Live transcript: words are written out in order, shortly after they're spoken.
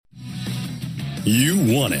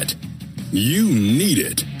You want it. You need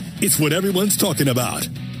it. It's what everyone's talking about.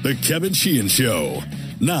 The Kevin Sheehan Show.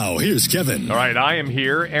 Now, here's Kevin. All right, I am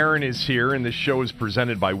here. Aaron is here, and this show is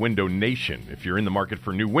presented by Window Nation. If you're in the market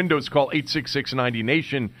for new windows, call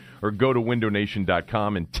 866-90-NATION or go to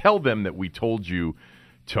windownation.com and tell them that we told you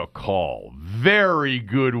to call. Very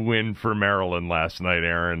good win for Maryland last night,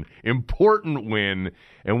 Aaron. Important win,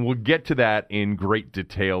 and we'll get to that in great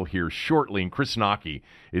detail here shortly. And Chris Nockey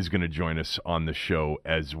is going to join us on the show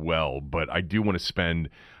as well. But I do want to spend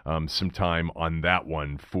some time on that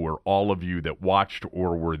one for all of you that watched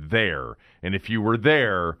or were there. And if you were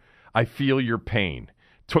there, I feel your pain.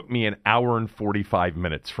 Took me an hour and 45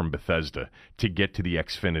 minutes from Bethesda to get to the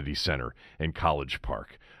Xfinity Center in College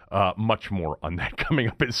Park. Much more on that coming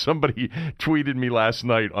up. As somebody tweeted me last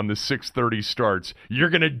night on the 6:30 starts, you're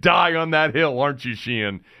going to die on that hill, aren't you,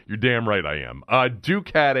 Sheehan? You're damn right I am.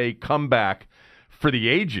 Duke had a comeback for the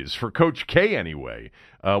ages, for Coach K anyway.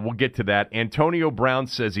 We'll get to that. Antonio Brown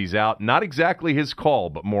says he's out. Not exactly his call,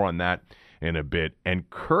 but more on that in a bit. And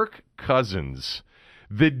Kirk Cousins,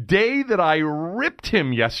 the day that I ripped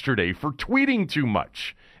him yesterday for tweeting too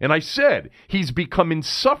much, and I said he's become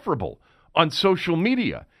insufferable on social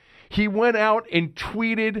media. He went out and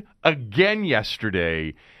tweeted again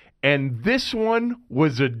yesterday, and this one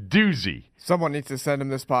was a doozy. Someone needs to send him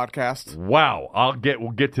this podcast. Wow.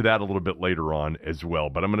 We'll get to that a little bit later on as well.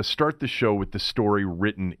 But I'm going to start the show with the story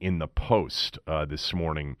written in the Post this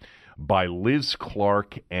morning by Liz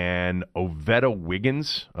Clark and Ovetta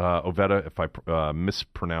Wiggins. Ovetta, if I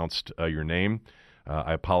mispronounced your name,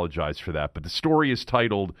 I apologize for that. But the story is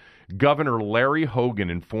titled, Governor Larry Hogan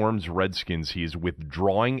informs Redskins he is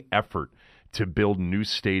withdrawing effort to build new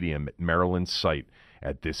stadium at Maryland site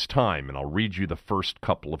at this time. And I'll read you the first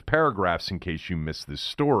couple of paragraphs in case you missed this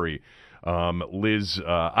story.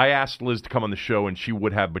 I asked Liz to come on the show, and she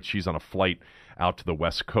would have, but she's on a flight out to the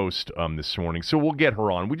West Coast this morning. So we'll get her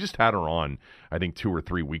on. We just had her on, I think, 2 or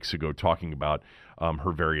 3 weeks ago talking about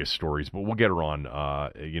her various stories. But we'll get her on,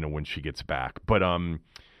 when she gets back. But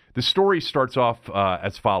the story starts off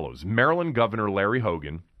as follows. Maryland Governor Larry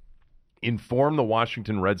Hogan informed the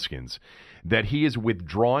Washington Redskins that he is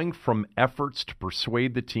withdrawing from efforts to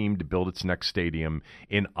persuade the team to build its next stadium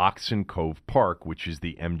in Oxen Cove Park, which is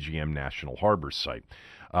the MGM National Harbor site.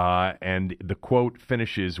 And the quote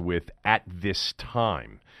finishes with, at this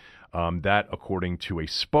time. That, according to a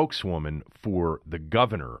spokeswoman for the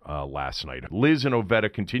governor last night. Liz and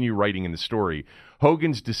Ovetta continue writing in the story.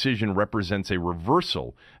 Hogan's decision represents a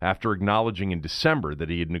reversal after acknowledging in December that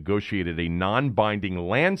he had negotiated a non-binding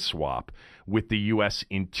land swap with the U.S.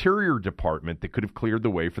 Interior Department that could have cleared the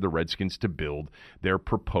way for the Redskins to build their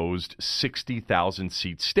proposed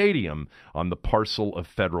 60,000-seat stadium on the parcel of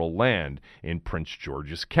federal land in Prince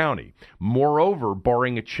George's County. Moreover,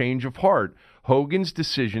 barring a change of heart, Hogan's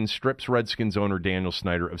decision strips Redskins owner Daniel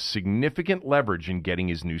Snyder of significant leverage in getting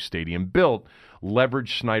his new stadium built,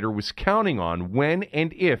 leverage Snyder was counting on when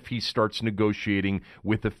and if he starts negotiating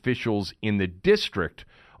with officials in the district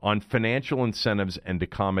on financial incentives and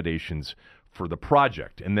accommodations for the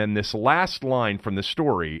project. And then this last line from the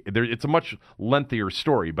story, it's a much lengthier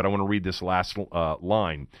story, but I want to read this last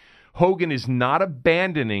line. Hogan is not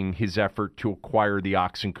abandoning his effort to acquire the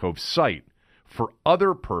Oxen Cove site. For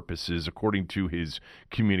other purposes, according to his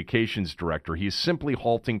communications director, he is simply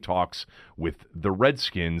halting talks with the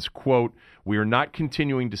Redskins. Quote, we are not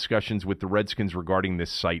continuing discussions with the Redskins regarding this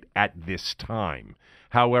site at this time.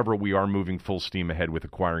 However, we are moving full steam ahead with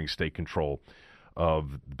acquiring state control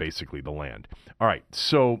of basically the land. All right,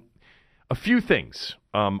 so a few things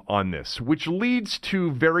on this, which leads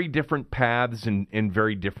to very different paths and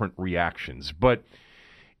very different reactions. But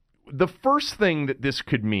the first thing that this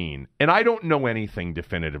could mean, and I don't know anything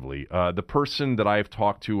definitively, the person that I have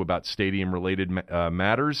talked to about stadium-related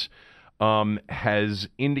matters has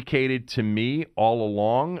indicated to me all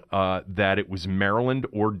along that it was Maryland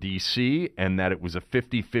or D.C. and that it was a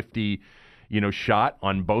 50-50 shot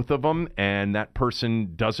on both of them, and that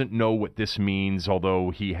person doesn't know what this means,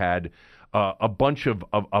 although he had a bunch of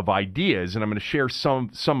ideas, and I'm going to share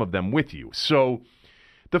some of them with you. So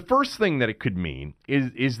the first thing that it could mean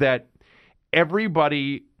is that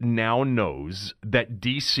everybody now knows that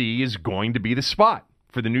D.C. is going to be the spot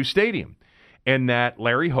for the new stadium, and that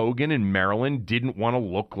Larry Hogan and Maryland didn't want to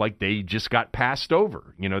look like they just got passed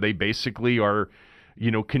over. They basically are,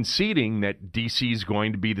 conceding that D.C. is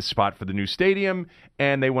going to be the spot for the new stadium,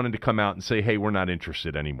 and they wanted to come out and say, hey, we're not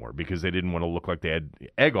interested anymore, because they didn't want to look like they had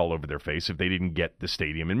egg all over their face if they didn't get the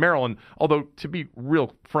stadium in Maryland. Although, to be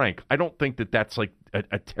real frank, I don't think that that's like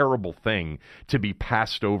a terrible thing to be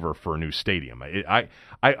passed over for a new stadium.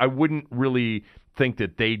 I wouldn't really think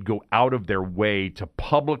that they'd go out of their way to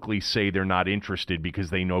publicly say they're not interested because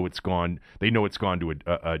they know it's gone to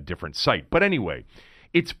a different site. But anyway,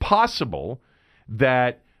 it's possible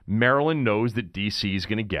that Maryland knows that D.C. is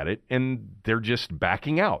going to get it, and they're just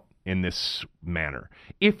backing out in this manner.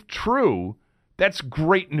 If true, that's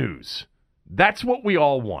great news. That's what we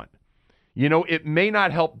all want. You know, it may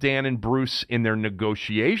not help Dan and Bruce in their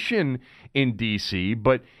negotiation in D.C.,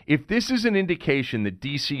 but if this is an indication that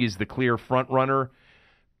D.C. is the clear front runner,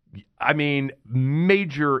 I mean,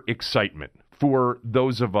 major excitement for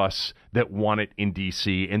those of us that want it in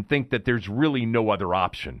D.C. and think that there's really no other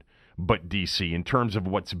option but D.C. in terms of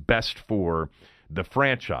what's best for the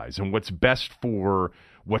franchise and what's best for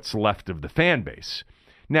what's left of the fan base.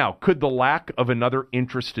 Now, could the lack of another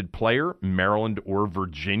interested player, Maryland or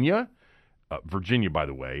Virginia, Virginia, by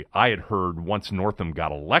the way, I had heard once Northam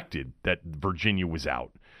got elected that Virginia was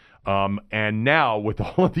out. And now with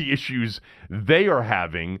all of the issues they are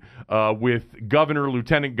having with governor,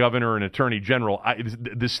 lieutenant governor, and attorney general,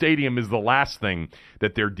 the stadium is the last thing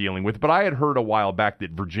that they're dealing with. But I had heard a while back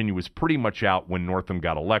that Virginia was pretty much out when Northam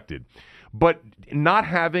got elected. But not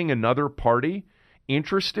having another party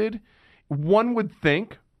interested, one would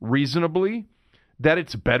think reasonably that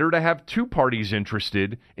it's better to have two parties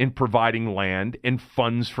interested in providing land and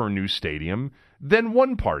funds for a new stadium than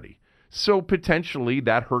one party. So potentially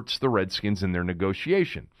that hurts the Redskins in their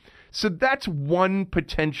negotiation. So that's one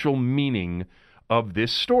potential meaning of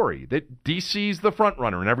this story, that DC's the front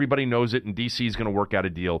runner and everybody knows it, and DC is going to work out a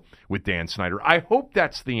deal with Dan Snyder. I hope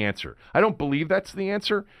that's the answer. I don't believe that's the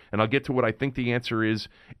answer, and I'll get to what I think the answer is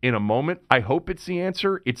in a moment. I hope it's the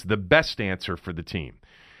answer. It's the best answer for the team.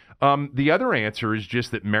 The other answer is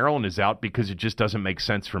just that Maryland is out because it just doesn't make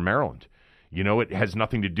sense for Maryland. You know, it has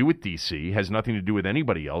nothing to do with D.C., has nothing to do with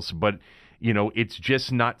anybody else, but, you know, it's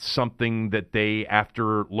just not something that they,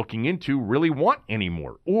 after looking into, really want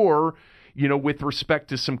anymore. Or, you know, with respect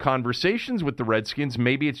to some conversations with the Redskins,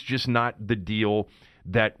 maybe it's just not the deal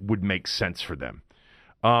that would make sense for them.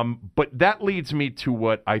 But that leads me to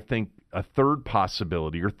what I think a third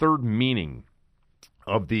possibility or third meaning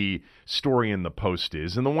of the story in the Post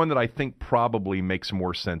is, and the one that I think probably makes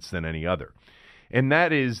more sense than any other. And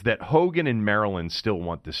that is that Hogan and Maryland still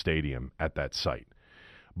want the stadium at that site.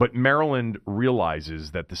 But Maryland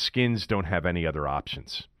realizes that the Skins don't have any other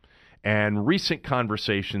options. And recent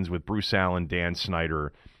conversations with Bruce Allen, Dan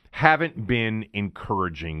Snyder, haven't been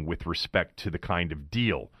encouraging with respect to the kind of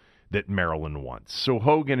deal that Maryland wants. So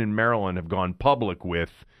Hogan and Maryland have gone public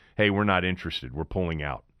with, hey, we're not interested, we're pulling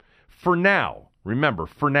out. For now. Remember,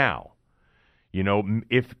 for now, you know,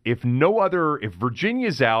 if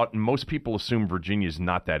Virginia's out, and most people assume Virginia's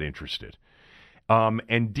not that interested,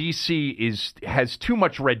 and D.C. has too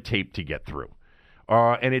much red tape to get through,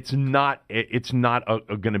 and it's not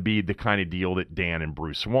going to be the kind of deal that Dan and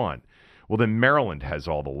Bruce want. Well, then Maryland has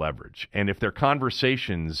all the leverage, and if their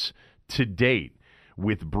conversations to date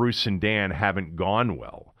with Bruce and Dan haven't gone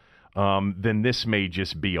well, then this may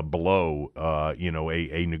just be a blow,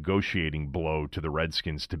 a negotiating blow to the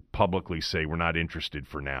Redskins to publicly say we're not interested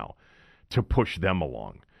for now, to push them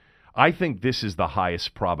along. I think this is the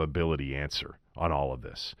highest probability answer on all of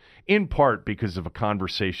this, in part because of a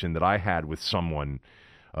conversation that I had with someone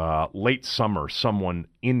late summer, someone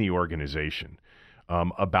in the organization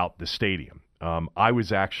about the stadium. I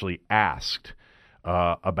was actually asked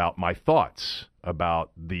about my thoughts about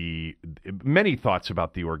many thoughts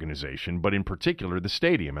about the organization, but in particular the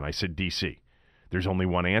stadium. And I said, D.C. There's only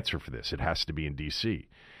one answer for this. It has to be in D.C.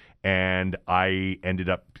 And I ended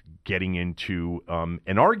up getting into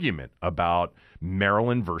an argument about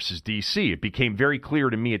Maryland versus D.C. It became very clear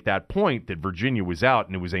to me at that point that Virginia was out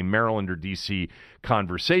and it was a Maryland or D.C.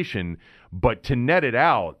 conversation. But to net it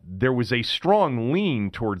out, there was a strong lean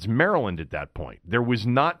towards Maryland at that point. There was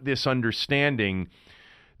not this understanding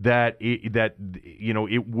that it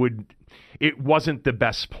wasn't the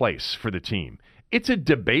best place for the team. It's a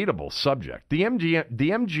debatable subject. The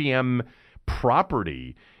MGM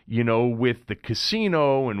property, you know, with the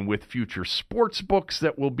casino and with future sports books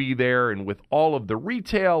that will be there and with all of the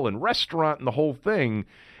retail and restaurant and the whole thing,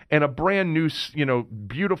 and a brand new, you know,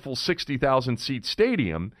 beautiful 60,000 seat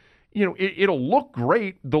stadium, you know, it'll look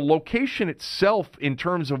great. The location itself in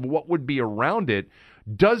terms of what would be around it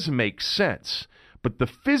does make sense. But the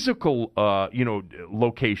physical,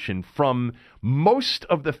 location from most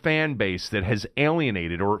of the fan base that has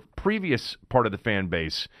alienated, or previous part of the fan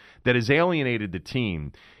base that has alienated the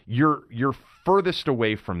team, you're furthest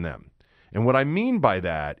away from them. And what I mean by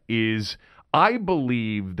that is I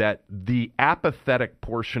believe that the apathetic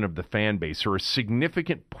portion of the fan base, or a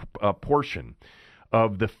significant portion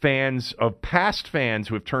of the fans, of past fans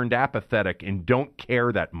who have turned apathetic and don't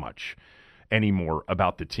care that much anymore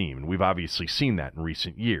about the team. And we've obviously seen that in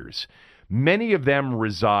recent years. Many of them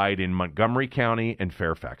reside in Montgomery County and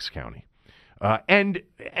Fairfax County, and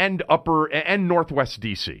Northwest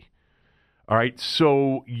D.C. All right,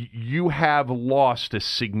 so you have lost a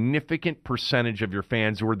significant percentage of your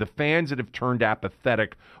fans, or the fans that have turned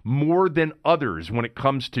apathetic more than others when it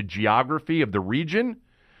comes to geography of the region,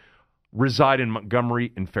 reside in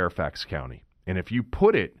Montgomery and Fairfax County. And if you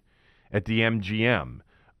put it at the MGM,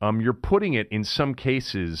 you're putting it in some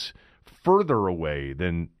cases further away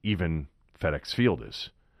than even FedEx Field is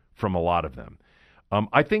from a lot of them.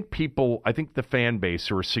 I think the fan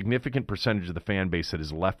base, or a significant percentage of the fan base that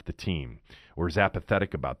has left the team or is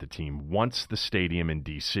apathetic about the team, wants the stadium in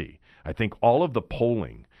D.C. I think all of the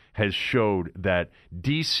polling has showed that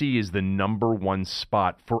D.C. is the number one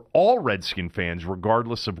spot for all Redskin fans,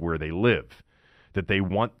 regardless of where they live, that they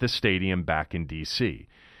want the stadium back in D.C.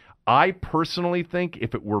 I personally think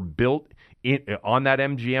if it were built on that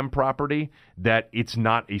MGM property, that it's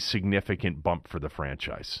not a significant bump for the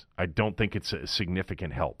franchise. I don't think it's a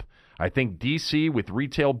significant help. I think D.C., with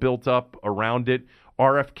retail built up around it,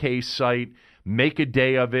 RFK site, make a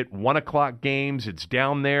day of it, 1 o'clock games, it's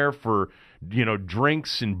down there for,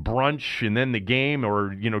 drinks and brunch and then the game, or,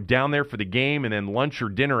 down there for the game and then lunch or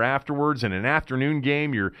dinner afterwards, and an afternoon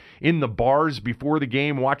game, you're in the bars before the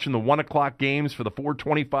game watching the 1 o'clock games for the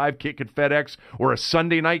 4:25 kick at FedEx, or a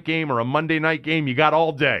Sunday night game or a Monday night game. You got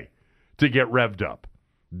all day to get revved up.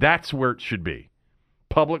 That's where it should be.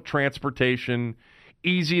 Public transportation,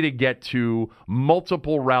 easy to get to,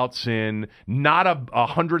 multiple routes in, not a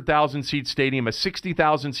 100,000 seat stadium, a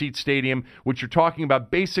 60,000 seat stadium, which you're talking about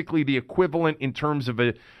basically the equivalent in terms of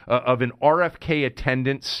an RFK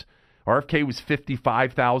attendance. RFK was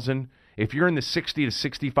 55,000. If you're in the 60 to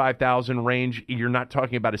 65,000 range, you're not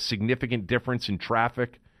talking about a significant difference in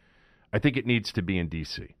traffic. I think it needs to be in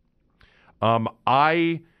D.C.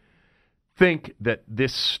 I think that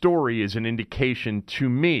this story is an indication to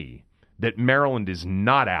me that Maryland is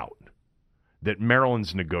not out, that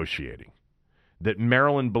Maryland's negotiating, that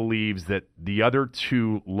Maryland believes that the other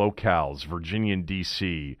two locales, Virginia and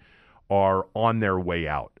D.C., are on their way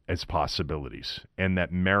out as possibilities, and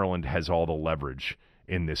that Maryland has all the leverage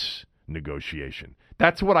in this negotiation.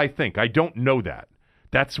 That's what I think. I don't know that.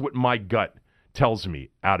 That's what my gut tells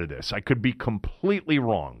me out of this. I could be completely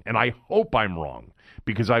wrong, and I hope I'm wrong,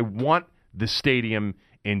 because I want the stadium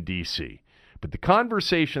in D.C., but the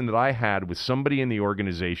conversation that I had with somebody in the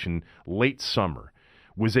organization late summer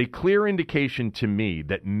was a clear indication to me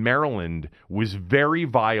that Maryland was very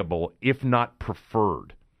viable, if not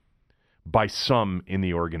preferred, by some in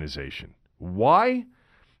the organization. Why?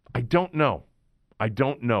 I don't know.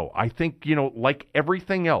 I think, like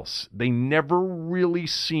everything else, they never really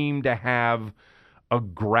seem to have a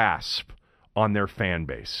grasp on their fan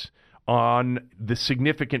base, on the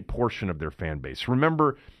significant portion of their fan base.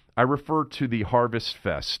 Remember, I refer to the Harvest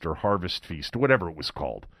Fest or Harvest Feast, whatever it was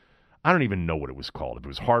called. I don't even know what it was called. If it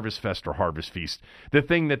was Harvest Fest or Harvest Feast, the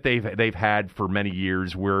thing that they've had for many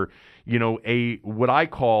years, where what I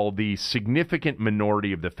call the significant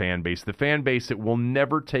minority of the fan base that will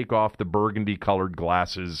never take off the burgundy-colored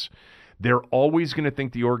glasses. They're always going to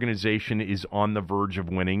think the organization is on the verge of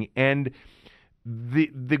winning, and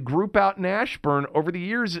the group out in Ashburn over the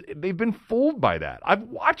years, they've been fooled by that. I've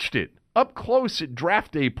watched it up close at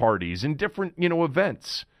draft day parties and different,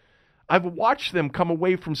 events. I've watched them come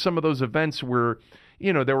away from some of those events where,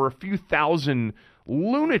 there were a few thousand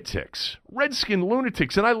lunatics, Redskin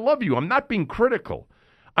lunatics, and I love you. I'm not being critical.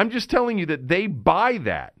 I'm just telling you that they buy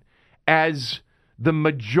that as the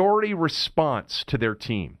majority response to their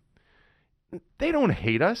team. They don't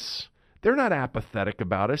hate us. They're not apathetic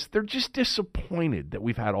about us. They're just disappointed that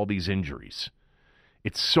we've had all these injuries.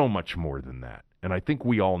 It's so much more than that. And I think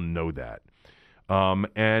we all know that.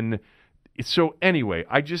 And so anyway,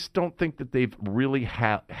 I just don't think that they've really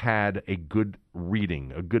had a good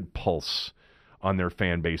reading, a good pulse on their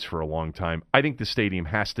fan base for a long time. I think the stadium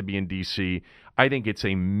has to be in D.C. I think it's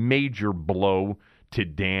a major blow to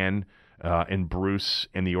Dan and Bruce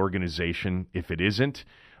and the organization if it isn't.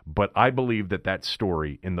 But I believe that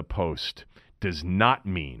story in the Post does not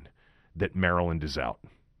mean that Maryland is out.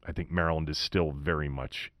 I think Maryland is still very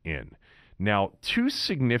much in. Now, two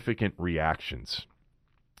significant reactions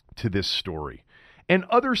to this story and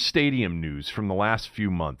other stadium news from the last few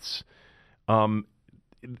months.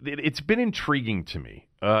 It's been intriguing to me.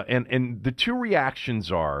 And the two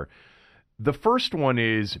reactions are, the first one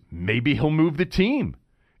is maybe he'll move the team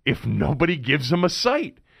if nobody gives him a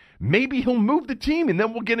site. Maybe he'll move the team and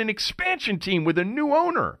then we'll get an expansion team with a new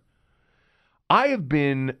owner.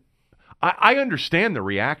 I understand the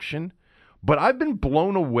reaction, but I've been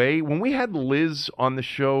blown away. When we had Liz on the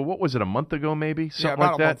show, what was it, a month ago maybe? Something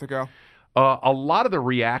about like that. a month ago. A lot of the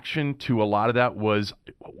reaction to a lot of that was,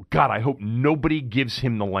 God, I hope nobody gives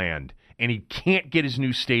him the land and he can't get his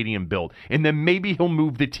new stadium built, and then maybe he'll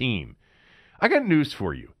move the team. I got news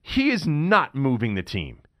for you. He is not moving the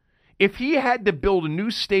team. If he had to build a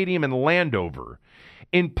new stadium in Landover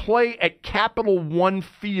and play at Capital One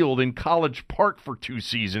Field in College Park for 2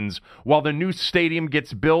 seasons while the new stadium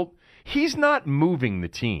gets built, he's not moving the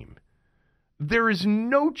team. There is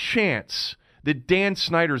no chance that Dan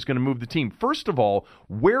Snyder is going to move the team. First of all,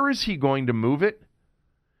 where is he going to move it?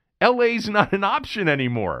 LA's not an option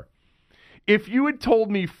anymore. If you had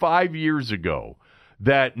told me 5 years ago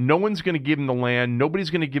that no one's going to give him the land, nobody's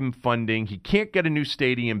going to give him funding, he can't get a new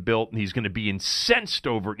stadium built, and he's going to be incensed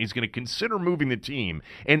over it, and he's going to consider moving the team,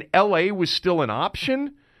 and LA was still an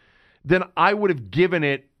option, then I would have given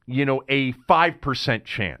it, a 5%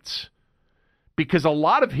 chance. Because a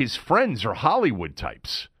lot of his friends are Hollywood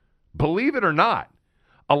types. Believe it or not,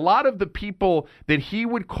 a lot of the people that he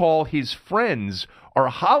would call his friends are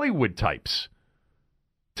Hollywood types.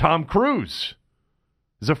 Tom Cruise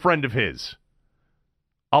is a friend of his.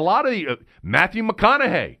 A lot of Matthew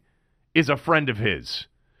McConaughey is a friend of his.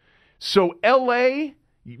 So L.A.,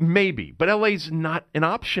 maybe, but L.A.'s not an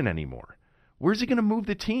option anymore. Where's he going to move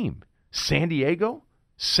the team? San Diego?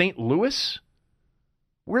 St. Louis?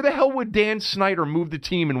 Where the hell would Dan Snyder move the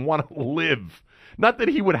team and want to live? Not that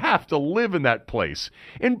he would have to live in that place.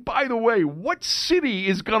 And by the way, what city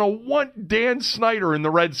is going to want Dan Snyder and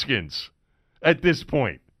the Redskins at this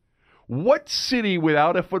point? What city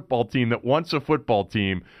without a football team that wants a football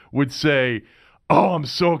team would say, oh, I'm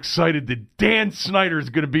so excited that Dan Snyder is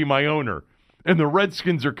going to be my owner and the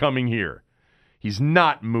Redskins are coming here? He's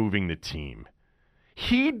not moving the team.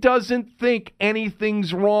 He doesn't think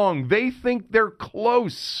anything's wrong. They think they're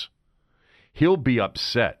close. He'll be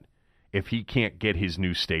upset if he can't get his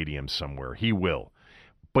new stadium somewhere. He will.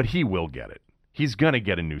 But he will get it. He's going to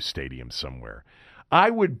get a new stadium somewhere. I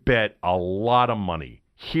would bet a lot of money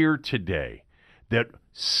here today that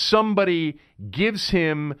somebody gives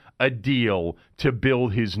him a deal to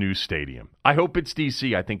build his new stadium. I hope it's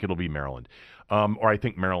D.C. I think it'll be Maryland. Or I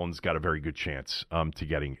think Maryland's got a very good chance to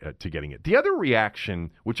getting it. The other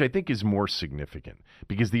reaction, which I think is more significant,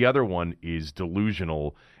 because the other one is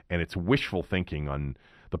delusional and it's wishful thinking on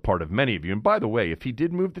the part of many of you. And by the way, if he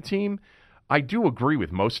did move the team, I do agree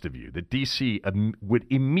with most of you that D.C. would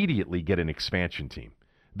immediately get an expansion team.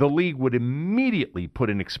 The league would immediately put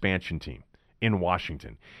an expansion team in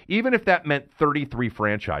Washington, even if that meant 33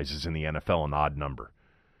 franchises in the NFL, an odd number.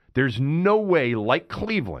 There's no way, like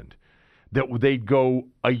Cleveland, that they'd go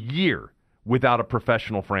a year without a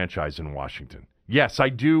professional franchise in Washington. Yes, I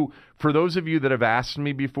do. For those of you that have asked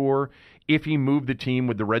me before, if he moved the team,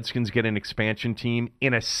 would the Redskins get an expansion team?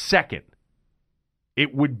 In a second.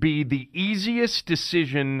 It would be the easiest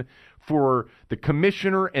decision for the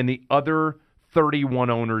commissioner and the other 31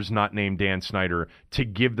 owners not named Dan Snyder to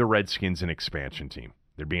give the Redskins an expansion team.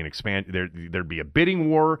 There'd be a bidding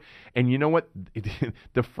war, and you know what?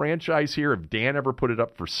 The franchise here, if Dan ever put it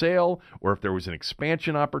up for sale or if there was an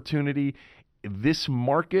expansion opportunity, this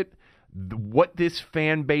market, what this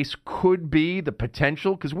fan base could be, the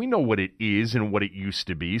potential, because we know what it is and what it used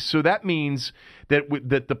to be. So that means that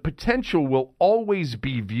that the potential will always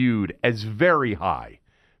be viewed as very high,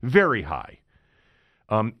 very high.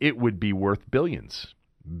 It would be worth billions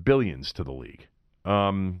to the league.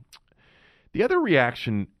 The other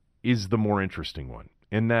reaction is the more interesting one,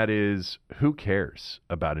 and that is, who cares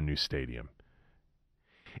about a new stadium?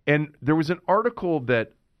 And there was an article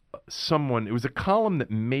that it was a column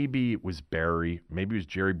that maybe it was Barry, maybe it was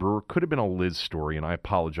Jerry Brewer, could have been a Liz story, and I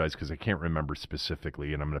apologize because I can't remember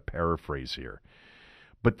specifically, and I'm going to paraphrase here.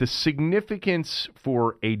 But the significance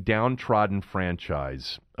for a downtrodden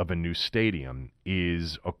franchise of a new stadium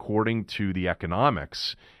is, according to the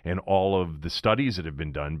economics and all of the studies that have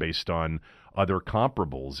been done based on other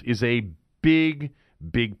comparables, is a big,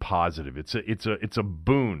 big positive. It's a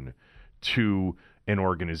boon to an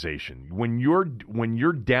organization. When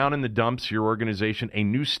you're down in the dumps, your organization, a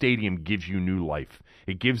new stadium gives you new life.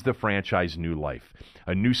 It gives the franchise new life.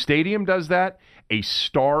 A new stadium does that. A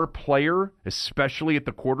star player, especially at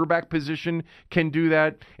the quarterback position, can do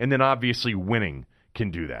that. And then obviously winning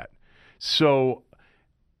can do that. So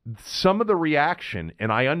some of the reaction,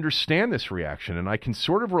 and I understand this reaction, and I can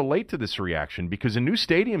sort of relate to this reaction, because a new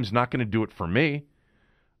stadium's not going to do it for me.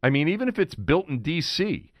 I mean, even if it's built in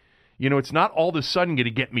D.C., it's not all of a sudden going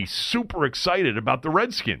to get me super excited about the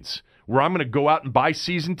Redskins, where I'm going to go out and buy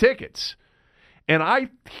season tickets. And I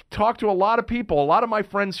talk to a lot of people, a lot of my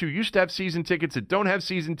friends who used to have season tickets that don't have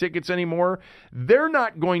season tickets anymore. They're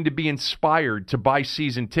not going to be inspired to buy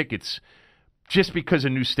season tickets just because a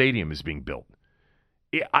new stadium is being built.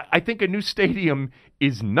 I think a new stadium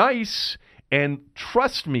is nice, and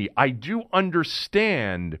trust me, I do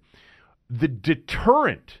understand the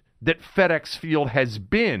deterrent that FedEx Field has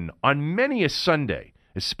been on many a Sunday,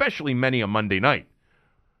 especially many a Monday night,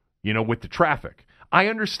 with the traffic. I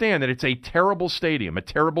understand that it's a terrible stadium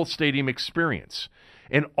experience,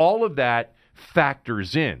 and all of that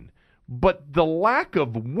factors in. But the lack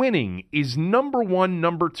of winning is number one,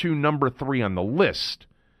 number two, number three on the list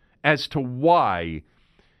as to why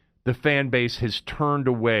the fan base has turned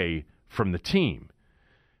away from the team.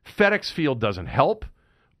 FedEx Field doesn't help,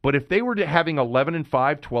 but if they were having 11-5,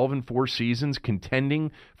 12-4 seasons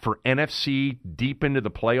contending for NFC deep into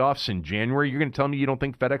the playoffs in January, you're going to tell me you don't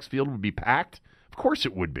think FedEx Field would be packed? Of course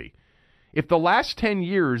it would be. If the last 10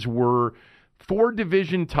 years were 4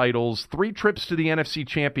 division titles, 3 trips to the NFC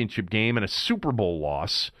Championship game, and a Super Bowl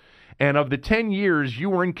loss, and of the 10 years you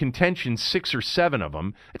were in contention 6 or 7 of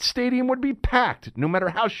them, that stadium would be packed no matter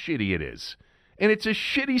how shitty it is. And it's a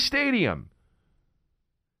shitty stadium.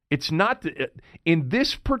 It's not, in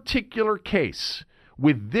this particular case,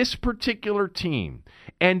 with this particular team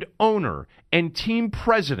and owner and team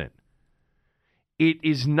president, it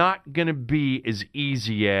is not going to be as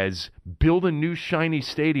easy as build a new shiny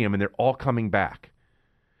stadium and they're all coming back.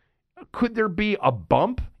 Could there be a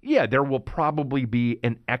bump? Yeah, there will probably be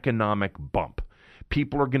an economic bump.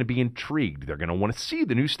 People are going to be intrigued. They're going to want to see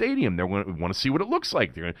the new stadium. They're going to want to see what it looks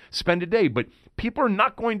like. They're going to spend a day. But people are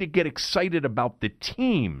not going to get excited about the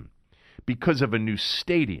team because of a new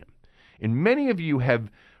stadium. And many of you have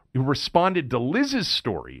responded to Liz's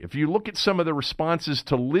story. If you look at some of the responses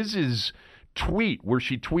to Liz's tweet where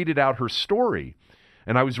she tweeted out her story,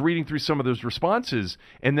 and I was reading through some of those responses,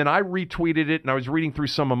 and then I retweeted it, and I was reading through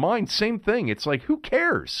some of mine. Same thing. It's like, who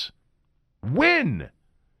cares? Win.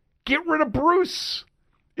 Get rid of Bruce.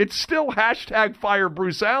 It's still hashtag fire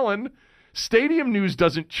Bruce Allen. Stadium news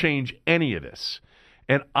doesn't change any of this.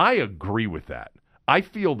 And I agree with that. I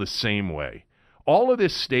feel the same way. All of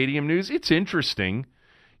this stadium news, it's interesting.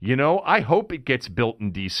 I hope it gets built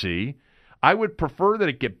in D.C. I would prefer that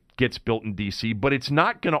it gets built in D.C., but it's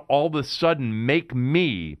not going to all of a sudden make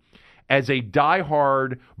me, as a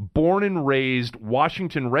diehard, born and raised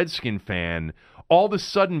Washington Redskin fan, all of a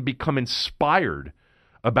sudden become inspired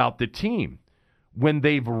about the team when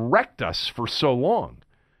they've wrecked us for so long.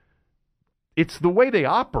 It's the way they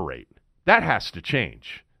operate. That has to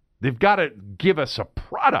change. They've got to give us a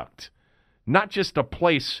product, not just a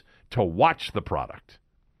place to watch the product.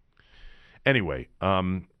 Anyway,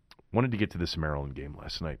 wanted to get to this Maryland game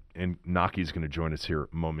last night, and Naki's going to join us here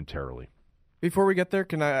momentarily. Before we get there,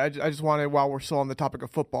 I just wanted, while we're still on the topic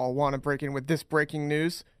of football, want to break in with this breaking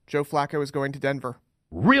news. Joe Flacco is going to Denver.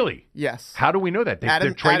 Really? Yes. How do we know that?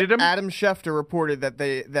 They've traded him? Adam Schefter reported that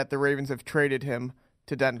the Ravens have traded him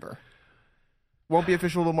to Denver. Won't be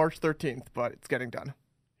official till March 13th, but it's getting done.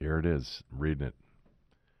 Here it is. I'm reading it.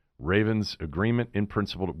 Ravens agreement in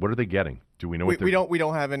principle. What are they getting? Do we know what they're... We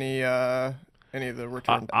don't have any of the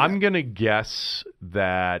return. I'm going to guess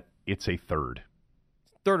that it's a third.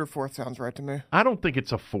 Third or fourth sounds right to me. I don't think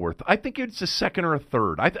it's a fourth. I think it's a second or a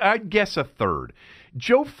third. I'd guess a third.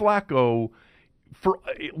 Joe Flacco,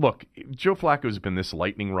 Joe Flacco's been this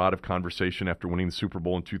lightning rod of conversation after winning the Super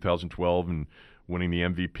Bowl in 2012 and winning the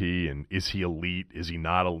MVP. And is he elite? Is he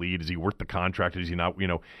not elite? Is he worth the contract? Is he not?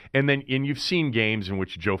 And you've seen games in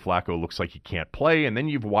which Joe Flacco looks like he can't play, and then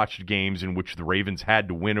you've watched games in which the Ravens had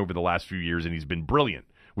to win over the last few years, and he's been brilliant,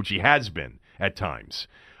 which he has been at times.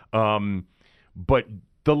 But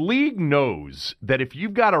the league knows that if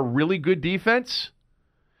you've got a really good defense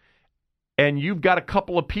and you've got a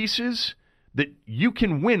couple of pieces, that you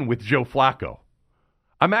can win with Joe Flacco.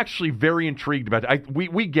 I'm actually very intrigued about it.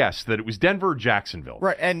 We guessed that it was Denver or Jacksonville.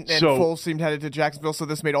 Right, and Foles seemed headed to Jacksonville, so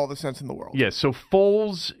this made all the sense in the world. Yeah, so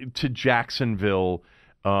Foles to Jacksonville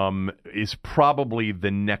is probably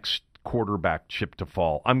the next quarterback chip to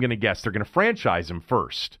fall. I'm going to guess they're going to franchise him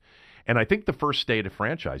first. And I think the first day to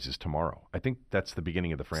franchise is tomorrow. I think that's the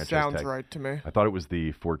beginning of the franchise Sounds tag. right to me. I thought it was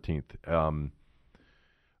the 14th.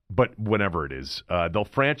 But whenever it is, they'll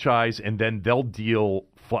franchise, and then they'll deal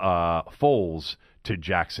Foles to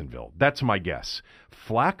Jacksonville. That's my guess.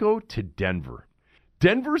 Flacco to Denver.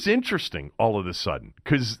 Denver's interesting all of a sudden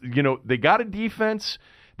because, they got a defense.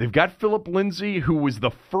 They've got Philip Lindsay, who was the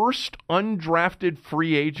first undrafted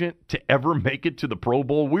free agent to ever make it to the Pro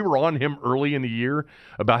Bowl. We were on him early in the year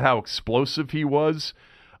about how explosive he was.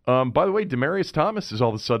 By the way, Demaryius Thomas is all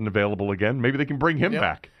of a sudden available again. Maybe they can bring him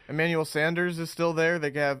back. Emmanuel Sanders is still there.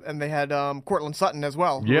 They had Cortland Sutton as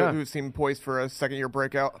well, who seemed poised for a second-year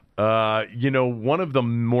breakout. One of the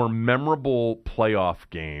more memorable playoff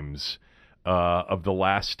games of the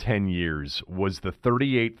last 10 years was the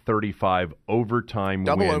 38-35 overtime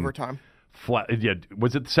Double win. overtime.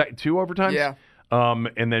 Was it two overtimes? Yeah.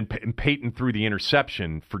 And then Peyton threw the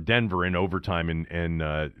interception for Denver in overtime,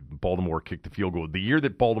 and Baltimore kicked the field goal. The year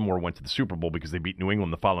that Baltimore went to the Super Bowl because they beat New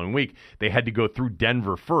England the following week, they had to go through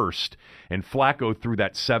Denver first, and Flacco threw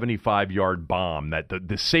that 75-yard bomb that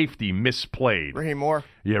the safety misplayed. Raheem Moore.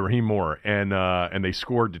 Yeah, Raheem Moore. And they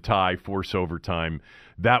scored to tie, force overtime.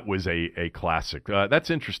 That was a classic. That's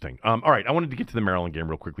interesting. All right, I wanted to get to the Maryland game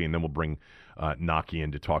real quickly, and then we'll bring Naki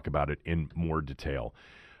in to talk about it in more detail.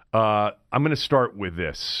 I'm going to start with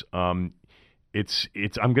this. I'm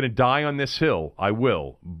going to die on this hill. I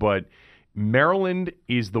will. But Maryland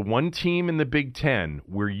is the one team in the Big Ten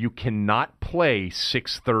where you cannot play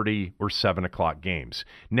 6:30 or 7 o'clock games.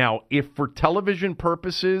 Now, if for television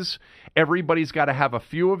purposes, everybody's got to have a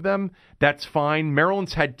few of them, that's fine.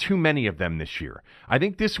 Maryland's had too many of them this year. I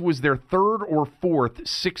think this was their third or fourth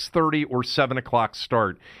 6:30 or 7 o'clock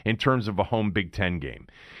start in terms of a home Big Ten game.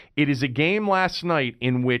 It is a game last night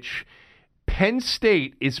in which Penn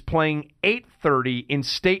State is playing 8:30 in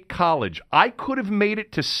State College. I could have made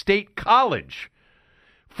it to State College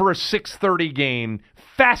for a 6:30 game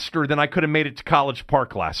faster than I could have made it to College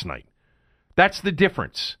Park last night. That's the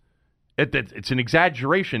difference. It's an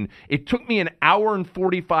exaggeration. It took me an hour and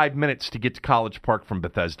 45 minutes to get to College Park from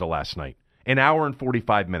Bethesda last night. An hour and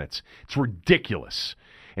 45 minutes. It's ridiculous.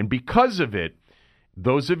 And because of it,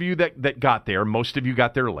 those of you that got there, most of you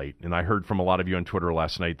got there late, and I heard from a lot of you on Twitter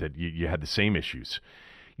last night that you had the same issues.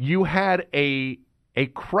 You had a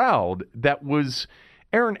crowd that was,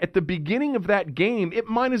 Aaron, at the beginning of that game, it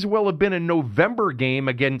might as well have been a November game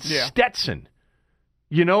against Stetson,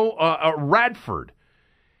 Radford.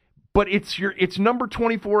 But it's number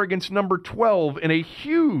 24 against number 12 in a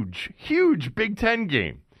huge, huge Big Ten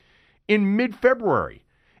game in mid-February.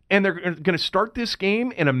 And they're going to start this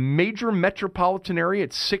game in a major metropolitan area at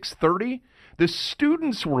 6:30. The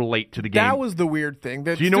students were late to the game. That was the weird thing.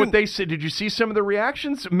 Do you know what they said? Did you see some of the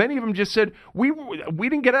reactions? Many of them just said, we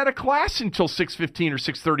didn't get out of class until 6:15 or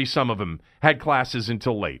 6:30. Some of them had classes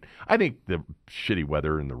until late. I think the shitty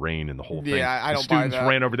weather and the rain and the whole thing. Yeah, I don't buy that. The students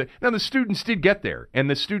ran over there. Now, the students did get there, and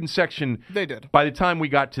the student section, they did. By the time we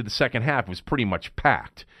got to the second half, was pretty much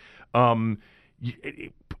packed.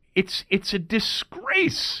 It's a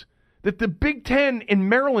disgrace that the Big Ten in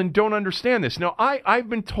Maryland don't understand this. Now, I've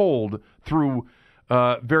been told through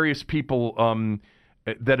various people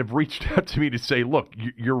that have reached out to me to say, look,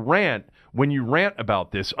 your rant, when you rant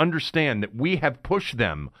about this, understand that we have pushed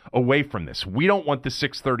them away from this. We don't want the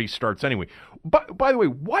 6:30 starts anyway. But, by the way,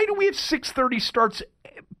 why do we have 6:30 starts,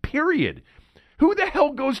 period? Who the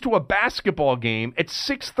hell goes to a basketball game at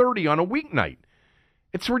 6:30 on a weeknight?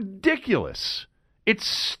 It's ridiculous. It's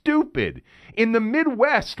stupid. In the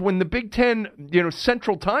Midwest, when the Big Ten,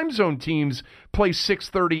 Central Time Zone teams play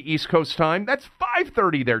 6:30 East Coast time, that's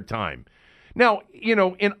 5:30 their time. Now,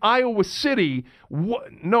 in Iowa City,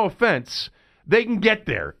 no offense, they can get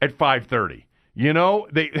there at 5:30.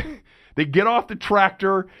 They get off the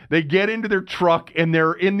tractor, they get into their truck, and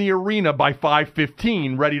they're in the arena by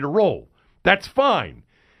 5:15, ready to roll. That's fine.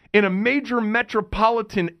 In a major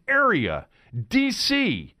metropolitan area,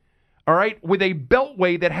 D.C., all right, with a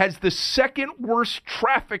beltway that has the second worst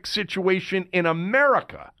traffic situation in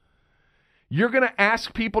America, you're going to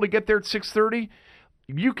ask people to get there at 6:30?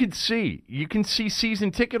 You can see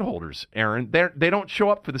season ticket holders, Aaron. They don't show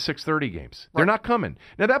up for the 6:30 games. They're not coming.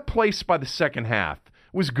 Now, that place by the second half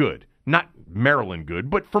was good. Not Maryland good,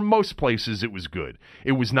 but for most places it was good.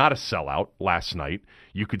 It was not a sellout last night.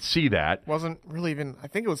 You could see that. Wasn't really even, I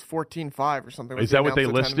think it was 14-5 or something. Is that what they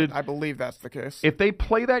listed? I believe that's the case. If they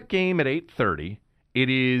play that game at 8:30,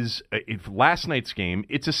 if last night's game,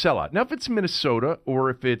 it's a sellout. Now, if it's Minnesota or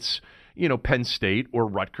if it's, Penn State or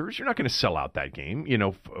Rutgers, you're not going to sell out that game,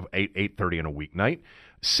 8:30 on a weeknight.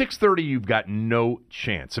 6:30, you've got no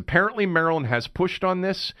chance. Apparently, Maryland has pushed on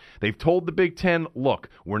this. They've told the Big Ten, look,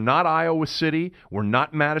 we're not Iowa City. We're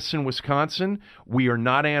not Madison, Wisconsin. We are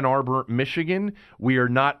not Ann Arbor, Michigan. We are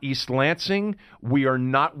not East Lansing. We are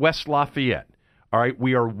not West Lafayette. All right,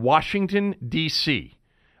 we are Washington, D.C.,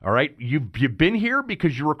 all right, you've been here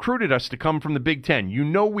because you recruited us to come from the Big Ten.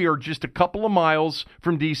 We are just a couple of miles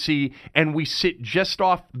from D.C., and we sit just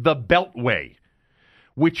off the Beltway,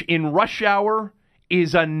 which in rush hour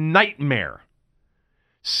is a nightmare.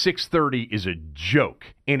 6:30 is a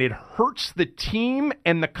joke, and it hurts the team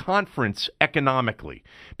and the conference economically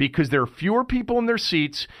because there are fewer people in their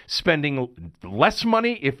seats spending less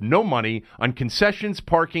money, if no money, on concessions,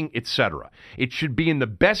 parking, etc. It should be in the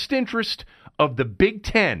best interest of the Big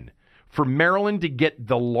Ten for Maryland to get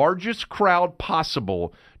the largest crowd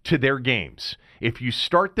possible to their games. If you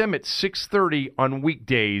start them at 6:30 on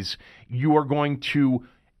weekdays,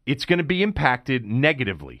 it's going to be impacted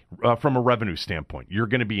negatively from a revenue standpoint. You're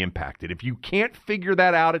going to be impacted. If you can't figure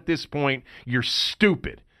that out at this point, you're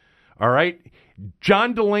stupid. All right?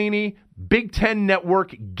 John Delaney, Big Ten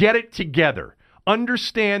Network, get it together.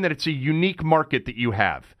 Understand that it's a unique market that you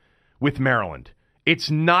have with Maryland. It's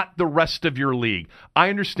not the rest of your league. I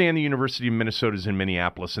understand the University of Minnesota is in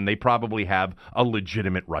Minneapolis, and they probably have a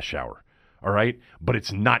legitimate rush hour. All right? But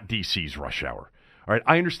it's not DC's rush hour. All right,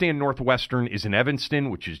 I understand Northwestern is in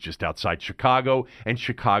Evanston, which is just outside Chicago, and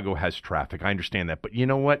Chicago has traffic. I understand that. But you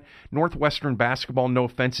know what? Northwestern basketball, no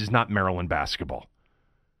offense, is not Maryland basketball.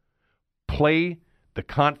 Play the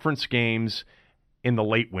conference games in the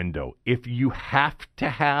late window. If you have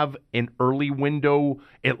to have an early window,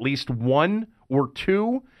 at least one or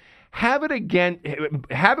two, have it again.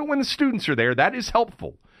 Have it when the students are there. That is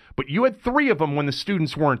helpful. But you had 3 of them when the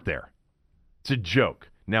students weren't there. It's a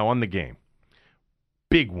joke. Now on the game.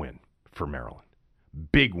 Big win for Maryland.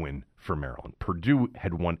 Big win for Maryland. Purdue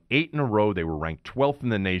had won 8 in a row. They were ranked 12th in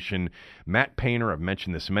the nation. Matt Painter, I've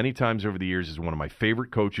mentioned this many times over the years, is one of my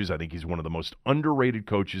favorite coaches. I think he's one of the most underrated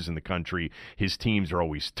coaches in the country. His teams are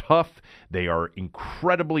always tough. They are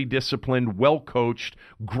incredibly disciplined, well-coached,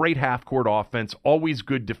 great half-court offense, always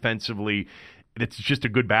good defensively. It's just a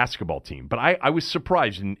good basketball team. But I was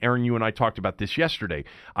surprised, and Aaron, you and I talked about this yesterday.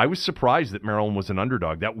 I was surprised that Maryland was an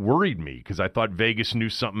underdog. That worried me because I thought Vegas knew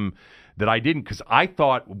something that I didn't, because I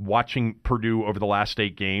thought watching Purdue over the last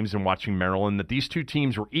 8 games and watching Maryland that these two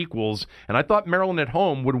teams were equals, and I thought Maryland at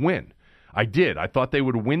home would win. I did. I thought they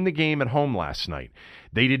would win the game at home last night.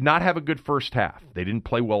 They did not have a good first half. They didn't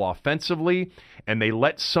play well offensively, and they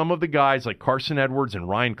let some of the guys like Carson Edwards and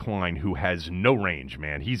Ryan Klein, who has no range,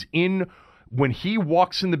 man. He's in... When he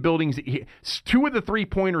walks in the buildings, 2 of the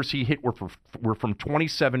 3-pointers he hit were from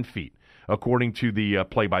 27 feet, according to the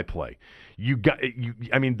play-by-play.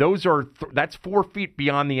 That's 4 feet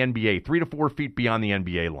beyond the NBA, 3 to 4 feet beyond the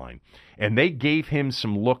NBA line. And they gave him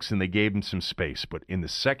some looks and they gave him some space. But in the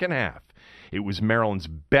second half, it was Maryland's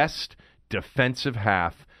best defensive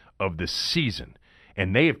half of the season.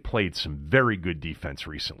 And they have played some very good defense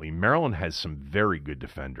recently. Maryland has some very good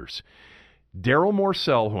defenders. Darryl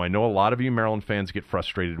Morsell, who I know a lot of you Maryland fans get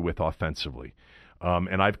frustrated with offensively,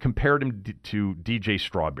 and I've compared him to DJ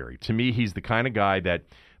Strawberry. To me, he's the kind of guy that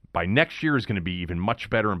by next year is going to be even much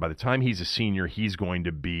better, and by the time he's a senior, he's going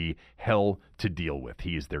to be hell to deal with.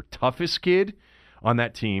 He is their toughest kid on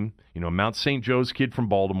that team, Mount St. Joe's kid from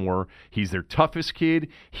Baltimore. He's their toughest kid.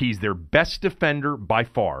 He's their best defender by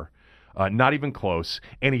far. Not even close,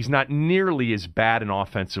 and he's not nearly as bad an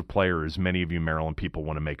offensive player as many of you Maryland people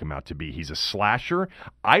want to make him out to be. He's a slasher.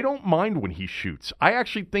 I don't mind when he shoots. I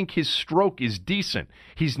actually think his stroke is decent.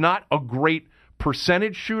 He's not a great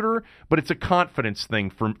percentage shooter, but it's a confidence thing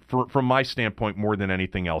from my standpoint more than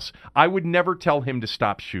anything else. I would never tell him to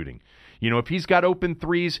stop shooting. If he's got open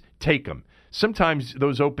threes, take them. Sometimes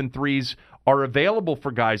those open threes are available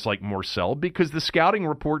for guys like Morsell because the scouting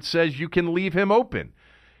report says you can leave him open.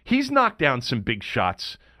 He's knocked down some big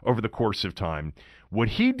shots over the course of time. What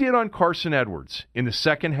he did on Carson Edwards in the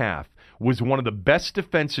second half was one of the best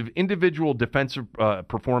individual defensive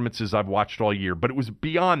performances I've watched all year, but it was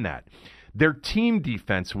beyond that. Their team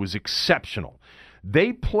defense was exceptional.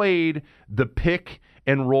 They played the pick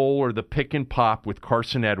and roll or the pick and pop with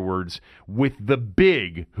Carson Edwards with the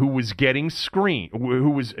big who was getting screened,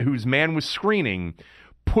 whose man was screening,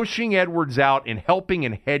 pushing Edwards out and helping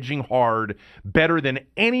and hedging hard better than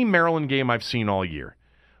any Maryland game I've seen all year.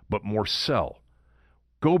 But Morsell,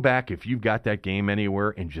 go back if you've got that game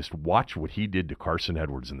anywhere and just watch what he did to Carson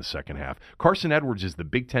Edwards in the second half. Carson Edwards is the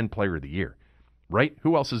Big Ten Player of the Year, right?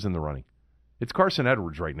 Who else is in the running? It's Carson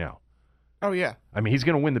Edwards right now. Oh, yeah. I mean, he's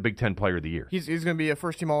going to win the Big Ten Player of the Year. He's going to be a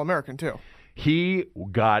first-team All-American, too. He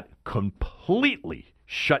got completely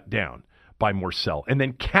shut down by Morsell. And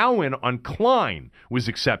then Cowan on Klein was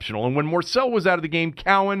exceptional. And when Morsell was out of the game,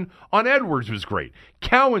 Cowan on Edwards was great.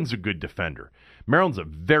 Cowan's a good defender. Maryland's a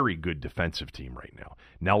very good defensive team right now.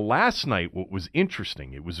 Now, last night, what was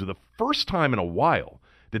interesting, it was the first time in a while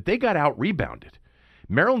that they got out-rebounded.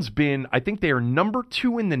 Maryland's been, I think they are number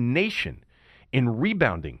 2 in the nation in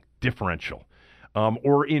rebounding differential.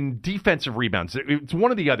 or in defensive rebounds. It's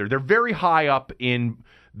one or the other. They're very high up in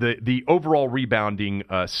the overall rebounding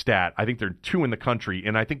stat. I think they're 2 in the country,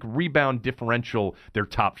 and I think rebound differential, they're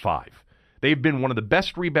top 5. They've been one of the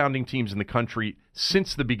best rebounding teams in the country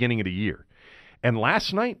since the beginning of the year. And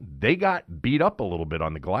last night, they got beat up a little bit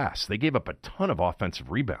on the glass. They gave up a ton of offensive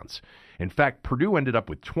rebounds. In fact, Purdue ended up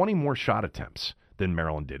with 20 more shot attempts than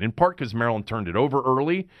Maryland did, in part because Maryland turned it over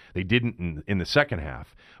early. They didn't in the second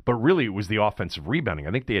half. But really, it was the offensive rebounding.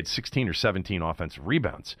 I think they had 16 or 17 offensive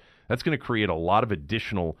rebounds. That's going to create a lot of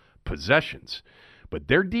additional possessions. But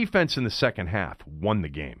their defense in the second half won the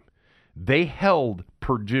game. They held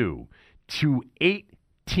Purdue to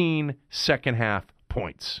 18 second-half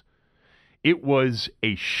points. It was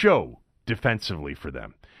a show defensively for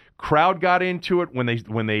them. Crowd got into it when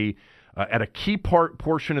they at a key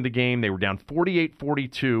portion of the game, they were down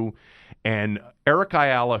 48-42, and Eric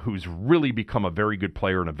Ayala, who's really become a very good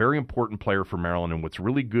player and a very important player for Maryland, and what's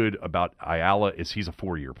really good about Ayala is he's a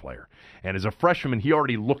 4-year player. And as a freshman, he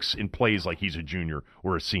already looks and plays like he's a junior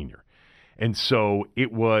or a senior. And so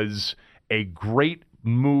it was a great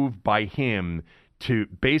move by him to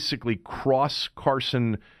basically cross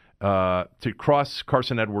Carson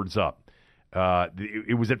Edwards up.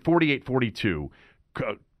 It was at 48-42.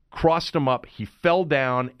 Crossed him up. He fell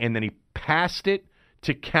down, and then he passed it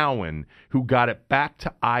to Cowan, who got it back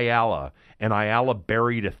to Ayala, and Ayala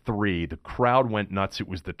buried a 3. The crowd went nuts. It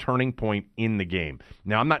was the turning point in the game.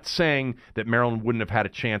 Now, I'm not saying that Maryland wouldn't have had a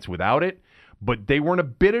chance without it, but they were in a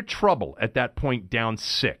bit of trouble at that point, down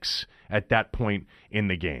 6 at that point in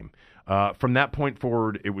the game. From that point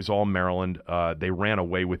forward, it was all Maryland. They ran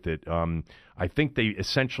away with it. I think they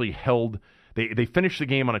essentially held – they finished the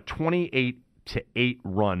game on a 28-8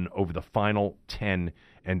 run over the final 10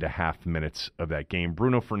 and a half minutes of that game.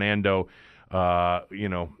 Bruno Fernando, he's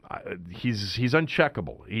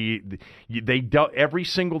uncheckable. Every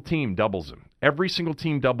single team doubles him. Every single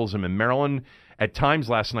team doubles him, and Maryland – at times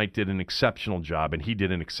last night did an exceptional job, and he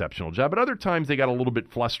did an exceptional job. At other times, they got a little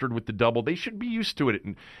bit flustered with the double. They should be used to it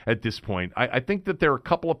at this point. I think that there are a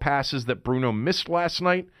couple of passes that Bruno missed last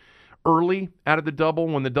night early out of the double.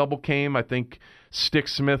 When the double came, I think Stick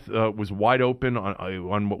Smith was wide open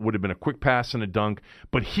on what would have been a quick pass and a dunk,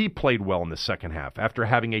 but he played well in the second half after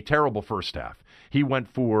having a terrible first half. He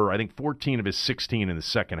went for, I think, 14 of his 16 in the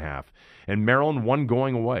second half, and Maryland won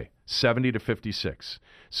going away, 70-56.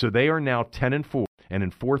 So they are now 10-4 and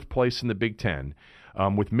in 4th place in the Big Ten.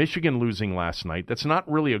 With Michigan losing last night, that's not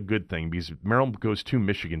really a good thing because Maryland goes to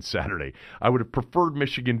Michigan Saturday. I would have preferred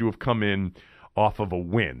Michigan to have come in off of a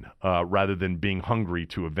win rather than being hungry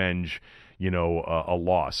to avenge, a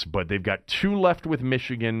loss. But they've got 2 left with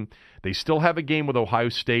Michigan. They still have a game with Ohio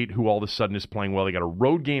State, who all of a sudden is playing well. They got a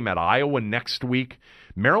road game at Iowa next week.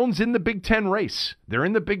 Maryland's in the Big Ten race. They're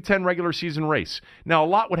in the Big Ten regular season race. Now, a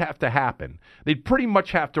lot would have to happen. They'd pretty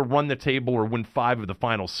much have to run the table or win 5 of the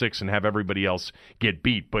final 6 and have everybody else get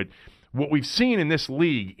beat. But what we've seen in this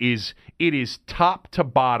league is it is top to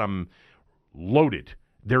bottom loaded.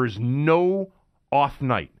 There is no off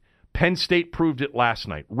night. Penn State proved it last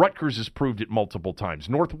night. Rutgers has proved it multiple times.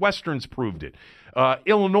 Northwestern's proved it.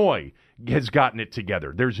 Illinois has gotten it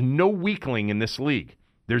together. There's no weakling in this league.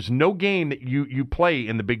 There's no game that you play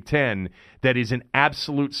in the Big Ten that is an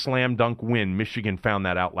absolute slam dunk win. Michigan found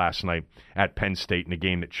that out last night at Penn State in a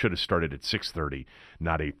game that should have started at 6:30,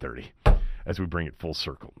 not 8:30, as we bring it full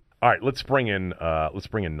circle. All right, let's bring in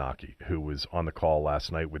Naki, who was on the call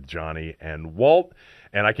last night with Johnny and Walt.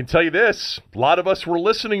 And I can tell you this, a lot of us were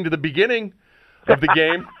listening to the beginning of the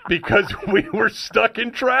game because we were stuck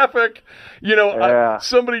in traffic.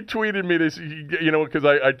 Somebody tweeted me this, because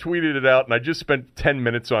I tweeted it out and I just spent 10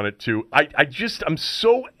 minutes on it too. I'm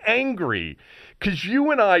so angry because you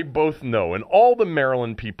and I both know, and all the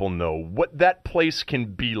Maryland people know, what that place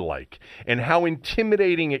can be like and how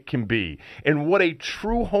intimidating it can be and what a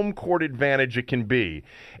true home court advantage it can be.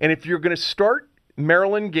 And if you're going to start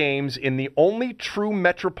Maryland games in the only true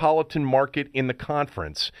metropolitan market in the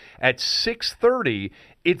conference at 6:30,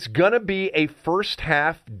 it's going to be a first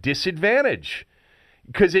half disadvantage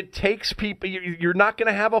because it takes people. You're not going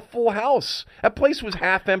to have a full house. That place was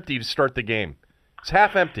half empty to start the game. It's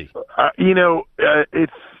half empty.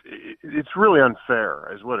 It's really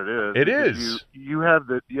unfair, is what it is. It is. You have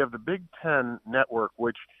the Big Ten network,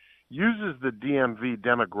 which uses the DMV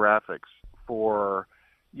demographics for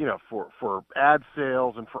ad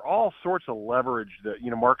sales and for all sorts of leverage that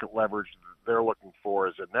market leverage that they're looking for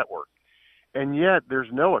as a network, and yet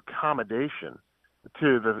there's no accommodation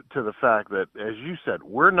to the fact that, as you said,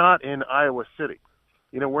 we're not in Iowa City.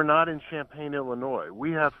 We're not in Champaign, Illinois.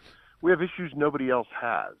 We have issues nobody else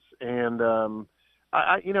has, and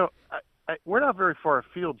we're not very far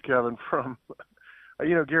afield, Kevin, from.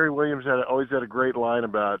 Gary Williams always had a great line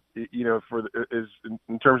about,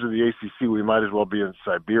 in terms of the ACC, we might as well be in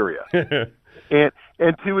Siberia.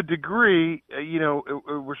 and to a degree,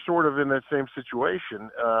 we're sort of in that same situation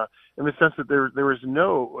in the sense that there is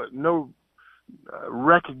no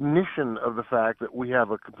recognition of the fact that we have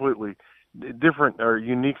a completely different or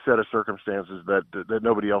unique set of circumstances that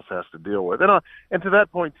nobody else has to deal with. And to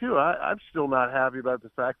that point too, I'm still not happy about the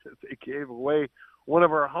fact that they gave away one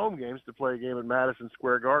of our home games to play a game at Madison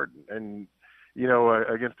Square Garden and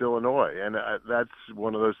against Illinois. And that's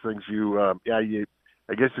one of those things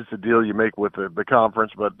I guess it's a deal you make with the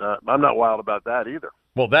conference, but I'm not wild about that either.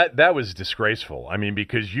 Well, that was disgraceful. I mean,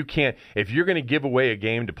 because you can't, if you're going to give away a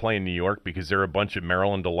game to play in New York because there are a bunch of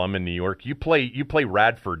Maryland alum in New York, you play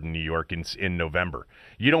Radford in New York in November.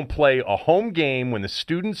 You don't play a home game when the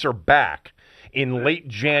students are back in late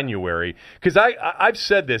January, because I've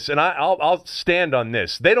said this, and I'll stand on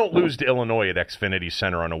this. They don't lose to Illinois at Xfinity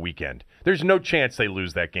Center on a weekend. There's no chance they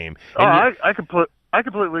lose that game. And I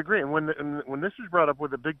completely agree. And when this was brought up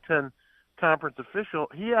with a Big Ten conference official,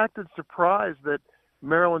 he acted surprised that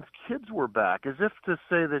Maryland's kids were back, as if to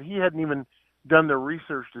say that he hadn't even done the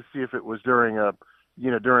research to see if it was during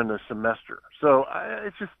the semester. So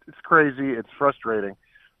it's crazy. It's frustrating,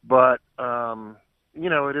 but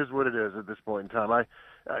it is what it is at this point in time.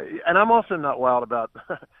 And I'm also not wild about,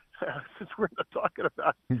 since we're not talking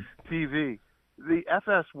about TV, the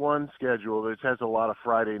FS1 schedule that has a lot of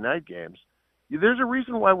Friday night games. There's a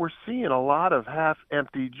reason why we're seeing a lot of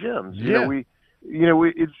half-empty gyms. Yeah.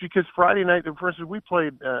 It's because Friday night, for instance, we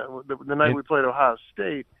played the night we played Ohio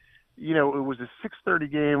State. It was a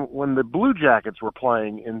 6:30 game when the Blue Jackets were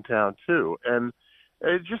playing in town too, and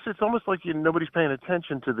it's almost like nobody's paying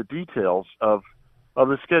attention to the details of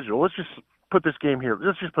the schedule. Let's just put this game here.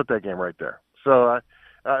 Let's just put that game right there. So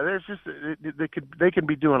there's just they can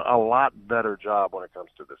be doing a lot better job when it comes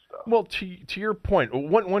to this stuff. Well, to your point,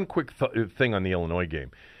 one quick thing on the Illinois game.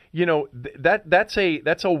 That's a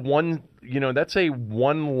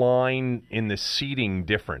one line in the seeding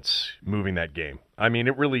difference moving that game. I mean,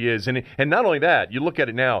 it really is. And not only that, you look at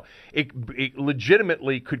it now, it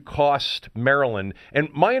legitimately could cost Maryland. And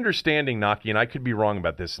my understanding, Naki, and I could be wrong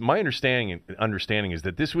about this, my understanding is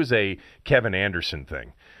that this was a Kevin Anderson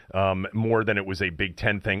thing. More than it was a Big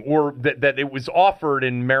Ten thing, or that it was offered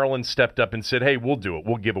and Maryland stepped up and said, hey, we'll do it.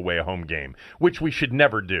 We'll give away a home game, which we should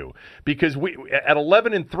never do, because we at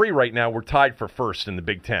 11-3 right now, we're tied for first in the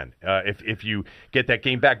Big Ten if you get that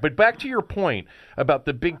game back. But back to your point about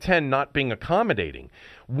the Big Ten not being accommodating,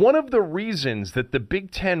 one of the reasons that the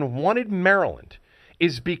Big Ten wanted Maryland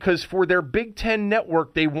is because for their Big Ten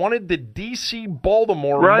network, they wanted the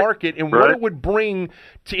DC-Baltimore market and what it would bring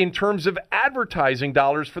in terms of advertising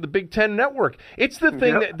dollars for the Big Ten network. It's the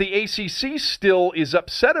thing that the ACC still is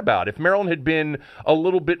upset about. If Maryland had been a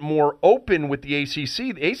little bit more open with the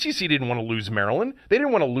ACC didn't want to lose Maryland. They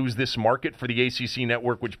didn't want to lose this market for the ACC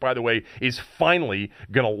network, which, by the way, is finally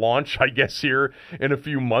going to launch, I guess, here in a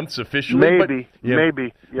few months officially.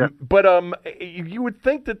 Maybe. But you would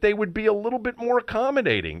think that they would be a little bit more accommodating.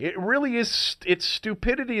 It really is. It's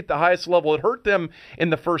stupidity at the highest level. It hurt them in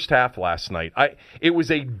the first half last night. It was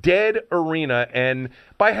a dead arena, and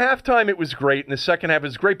by halftime it was great, and the second half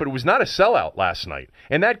was great, but it was not a sellout last night.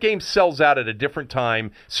 And that game sells out at a different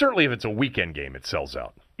time. Certainly if it's a weekend game, it sells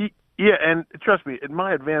out. Yeah, and trust me, at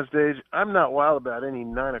my advanced age, I'm not wild about any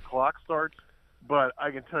 9 o'clock starts, but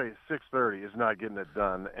I can tell you 6:30 is not getting it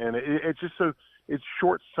done. And it's just it's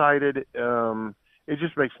short-sighted. It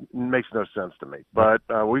just makes no sense to me. But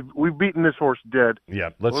we've beaten this horse dead. Yeah,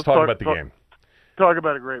 let's talk about the game. Talk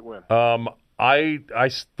about a great win. I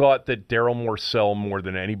thought that Daryl Morcell, more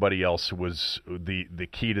than anybody else, was the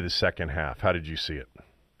key to the second half. How did you see it?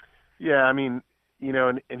 Yeah, I mean,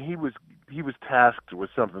 and he was tasked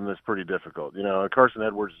with something that's pretty difficult. Carson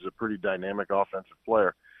Edwards is a pretty dynamic offensive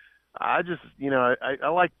player. I just, I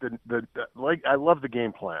like I love the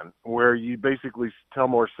game plan where you basically tell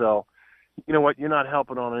Morcell, you know what, you're not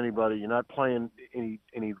helping on anybody. You're not playing any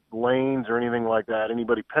lanes or anything like that.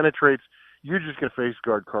 Anybody penetrates, you're just going to face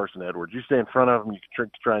guard Carson Edwards. You stay in front of him, you can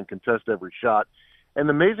try and contest every shot. And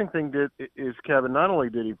the amazing thing is, Kevin, not only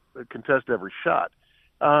did he contest every shot,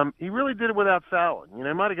 he really did it without fouling. He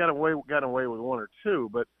might have gotten away with one or two,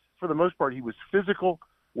 but for the most part, he was physical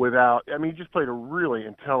he just played a really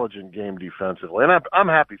intelligent game defensively. And I'm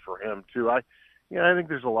happy for him, too. I think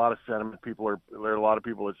there's a lot of sentiment. There are a lot of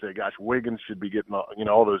people that say, "Gosh, Wiggins should be getting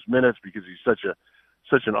all those minutes because he's such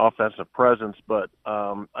an offensive presence." But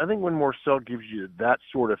I think when Morcell gives you that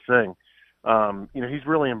sort of thing, he's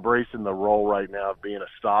really embracing the role right now of being a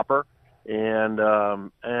stopper. and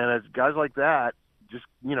as guys like that just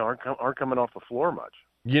aren't coming off the floor much.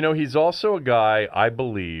 He's also a guy, I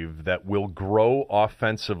believe, that will grow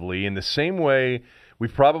offensively in the same way.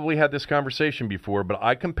 We've probably had this conversation before, but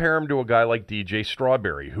I compare him to a guy like DJ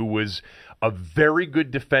Strawberry, who was a very good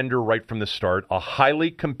defender right from the start, a highly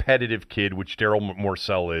competitive kid, which Daryl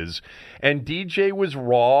Morcell is. And DJ was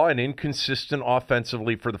raw and inconsistent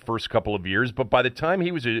offensively for the first couple of years, but by the time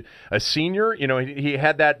he was a senior, he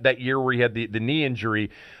had that year where he had the knee injury,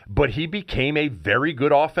 but he became a very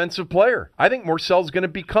good offensive player. I think Morcell's going to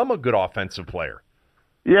become a good offensive player.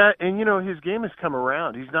 Yeah, and his game has come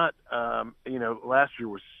around. He's not, last year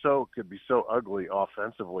could be so ugly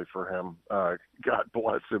offensively for him. God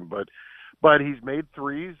bless him, but he's made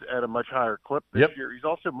threes at a much higher clip this year. He's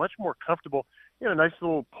also much more comfortable. Nice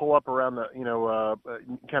little pull up around the,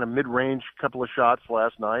 kind of mid range couple of shots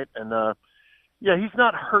last night, and he's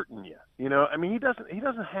not hurting you. He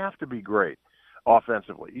doesn't have to be great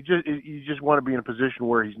offensively. You just want to be in a position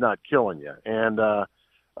where he's not killing you, and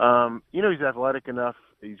he's athletic enough.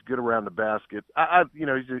 He's good around the basket.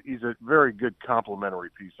 He's a very good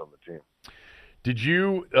complementary piece on the team. Did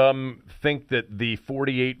you think that the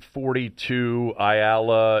 48-42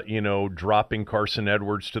 Ayala, dropping Carson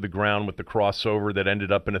Edwards to the ground with the crossover that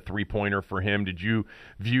ended up in a three-pointer for him, did you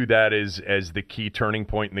view that as the key turning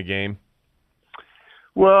point in the game?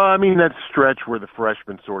 Well, that stretch where the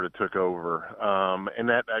freshman sort of took over, and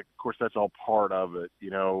that, of course, that's all part of it.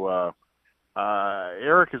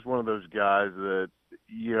 Eric is one of those guys that,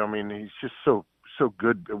 he's just so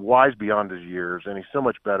good, wise beyond his years, and he's so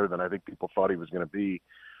much better than I think people thought he was going to be.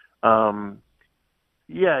 I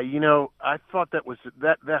thought that was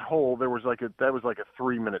that hole. That was like a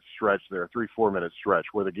 3-minute stretch there, 3-4 minute stretch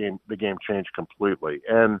where the game changed completely.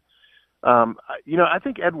 And I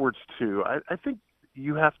think Edwards too. I think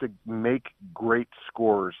you have to make great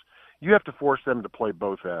scorers. You have to force them to play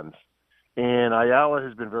both ends. And Ayala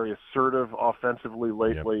has been very assertive offensively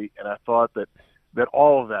lately, and I thought that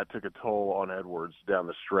all of that took a toll on Edwards down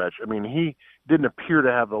the stretch. He didn't appear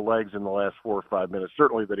to have the legs in the last 4 or 5 minutes,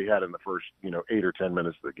 certainly that he had in the first 8 or 10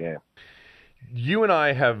 minutes of the game. You and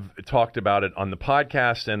I have talked about it on the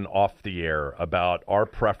podcast and off the air about our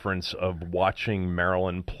preference of watching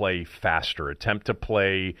Maryland play faster, attempt to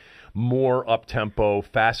play more up-tempo,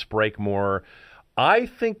 fast break more. I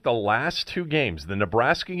think the last two games, the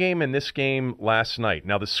Nebraska game and this game last night,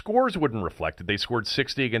 now the scores wouldn't reflect it. They scored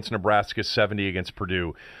 60 against Nebraska, 70 against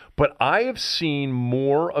Purdue. But I have seen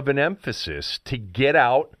more of an emphasis to get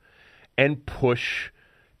out and push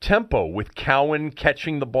tempo, with Cowan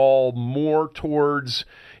catching the ball more towards,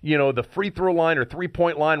 the free throw line or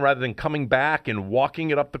three-point line rather than coming back and walking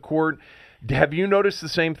it up the court. Have you noticed the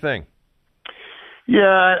same thing?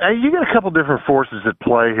 Yeah, you got a couple different forces at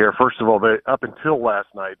play here. First of all, up until last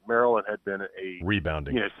night, Maryland had been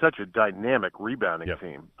rebounding, such a dynamic rebounding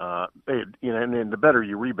team. And the better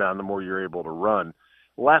you rebound, the more you're able to run.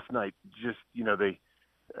 Last night, just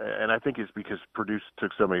and I think it's because Purdue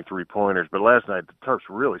took so many 3-pointers. But last night, the Terps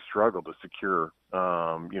really struggled to secure,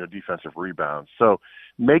 defensive rebounds. So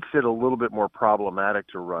makes it a little bit more problematic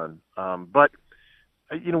to run. But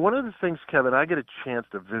one of the things, Kevin, I get a chance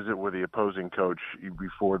to visit with the opposing coach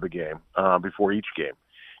before the game, before each game.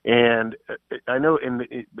 And I know in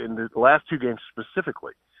the last two games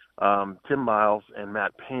specifically, Tim Miles and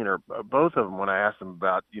Matt Painter, both of them, when I asked them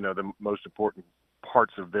about, the most important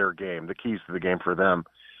parts of their game, the keys to the game for them,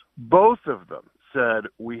 both of them said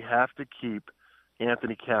we have to keep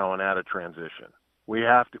Anthony Cowan out of transition. We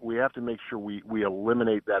have to make sure we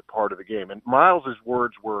eliminate that part of the game. And Miles's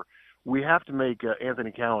words were, we have to make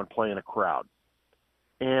Anthony Cowan play in a crowd.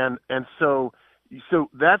 And so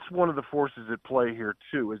that's one of the forces at play here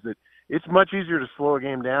too, is that it's much easier to slow a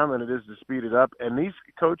game down than it is to speed it up. And these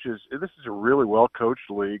coaches, this is a really well-coached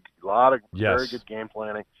league, a lot of very good game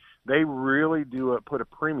planning. They really do put a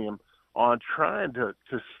premium on trying to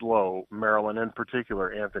slow Maryland, in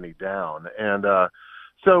particular Anthony, down. And I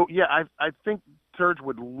think Mark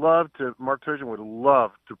Turgeon would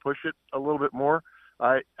love to push it a little bit more.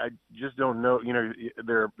 I just don't know.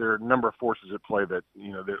 There are a number of forces at play that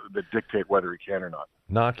that dictate whether he can or not.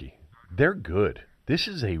 Naki, they're good. This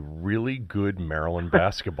is a really good Maryland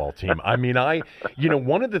basketball team.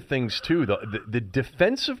 One of the things too, the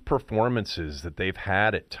defensive performances that they've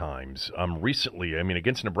had at times recently.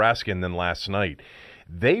 Against Nebraska and then last night,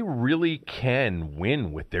 they really can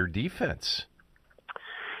win with their defense.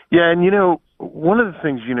 Yeah, and one of the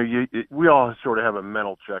things we all sort of have a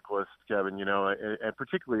mental checklist, Kevin. And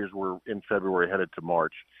particularly as we're in February headed to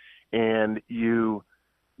March, and you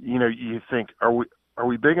think, are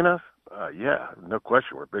we big enough? Yeah, no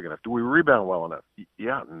question we're big enough. Do we rebound well enough?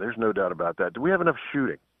 Yeah, and there's no doubt about that. Do we have enough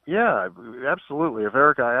shooting? Yeah, absolutely. If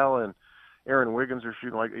Eric Ayala and Aaron Wiggins are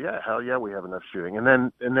shooting hell yeah, we have enough shooting. And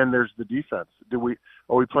then there's the defense.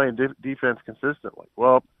 Are we playing defense consistently?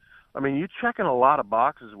 Well, I mean, you're checking a lot of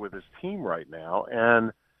boxes with this team right now,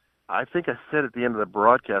 and I think I said at the end of the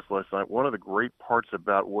broadcast last night, one of the great parts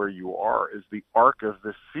about where you are is the arc of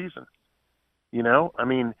this season. You know, I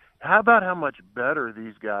mean, how about how much better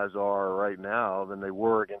these guys are right now than they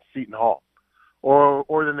were against Seton Hall,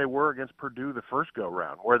 or than they were against Purdue the first go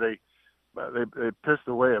round, where they pissed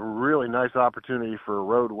away a really nice opportunity for a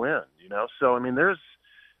road win. You know, so I mean,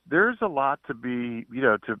 there's a lot to be,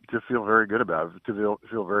 to feel very good about, to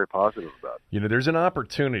feel very positive about. You know, there's an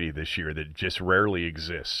opportunity this year that just rarely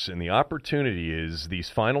exists, and the opportunity is these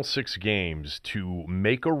final 6 games to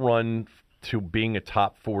make a run to being a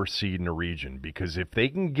top 4 seed in a region, because if they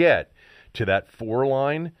can get to that 4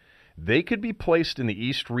 line, they could be placed in the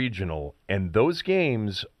East Regional, and those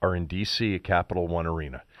games are in D.C. at Capital One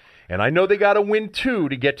Arena. And I know they got to win 2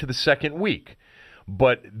 to get to the second week.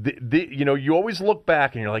 But, you always look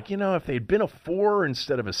back and you're like, if they'd been a 4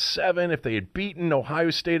 instead of a 7, if they had beaten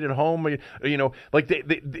Ohio State at home, like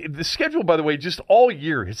the schedule, by the way, just all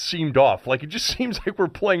year has seemed off. Like, it just seems like we're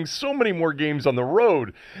playing so many more games on the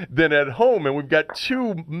road than at home. And we've got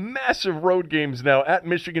 2 massive road games now at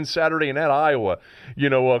Michigan Saturday and at Iowa,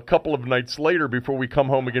 a couple of nights later before we come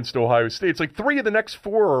home against Ohio State. It's like 3 of the next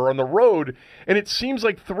 4 are on the road. And it seems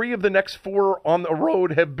like 3 of the next 4 on the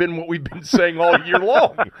road have been what we've been saying all year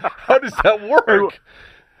long. How does that work?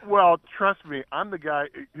 Well, trust me, I'm the guy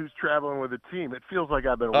who's traveling with a team. It feels like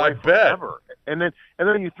I've been away forever. And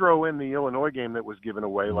then you throw in the Illinois game that was given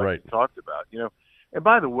away, like right. you talked about. And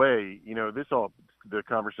by the way, the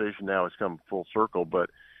conversation now has come full circle.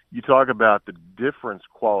 But you talk about the difference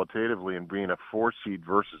qualitatively in being a 4 seed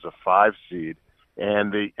versus a 5 seed,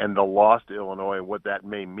 and the loss to Illinois and what that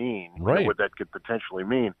may mean, right? What that could potentially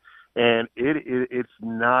mean. And it's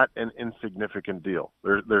not an insignificant deal.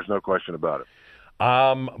 There's no question about it.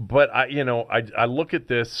 But I look at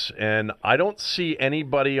this and I don't see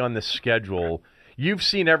anybody on the schedule. You've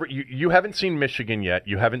seen you haven't seen Michigan yet.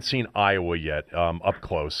 You haven't seen Iowa yet up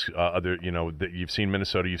close. You've seen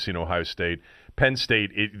Minnesota. You've seen Ohio State, Penn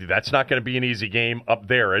State. That's not going to be an easy game up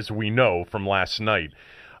there, as we know from last night.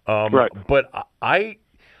 Right. But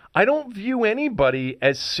I don't view anybody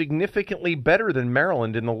as significantly better than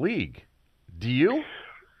Maryland in the league. Do you?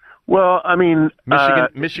 Well, I mean,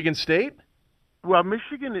 Michigan State? Well,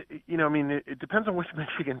 Michigan, it depends on which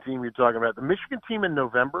Michigan team you're talking about. The Michigan team in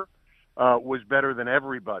November was better than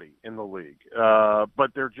everybody in the league,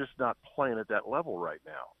 but they're just not playing at that level right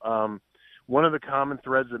now. One of the common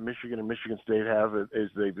threads that Michigan and Michigan State have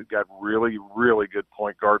is they've got really, really good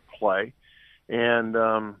point guard play. And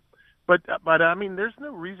But I mean, there's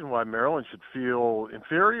no reason why Maryland should feel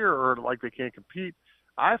inferior or like they can't compete.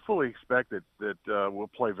 I fully expect that we'll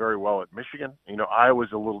play very well at Michigan.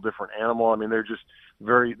 Iowa's a little different animal. I mean, they're just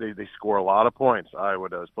they score a lot of points. Iowa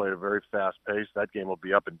does play at a very fast pace. That game will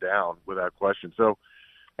be up and down without question. So,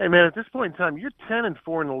 hey man, at this point in time, you're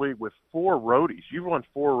 10-4 in the league with 4 roadies. You've won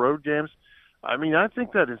 4 road games. I mean, I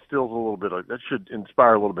think that instills a little bit that should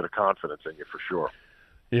inspire a little bit of confidence in you for sure.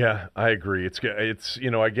 Yeah, I agree. It's I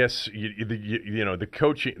guess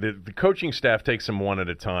the coaching staff takes them one at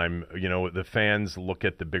a time. The fans look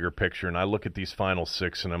at the bigger picture, and I look at these final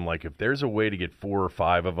 6, and I'm like, if there's a way to get 4 or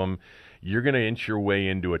 5 of them, you're going to inch your way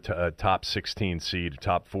into a top 16 seed, a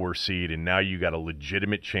top 4 seed, and now you got a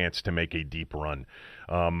legitimate chance to make a deep run,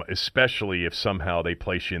 especially if somehow they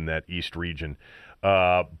place you in that East region.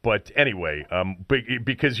 But anyway,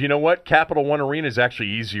 because you know what? Capital One Arena is actually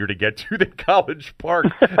easier to get to than College Park.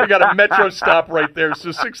 They got a metro stop right there, so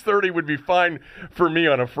 6:30 would be fine for me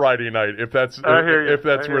on a Friday night if that's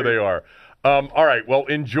where they are. All right, well,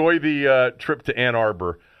 enjoy the trip to Ann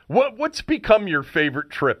Arbor. What's become your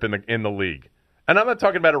favorite trip in the league? And I'm not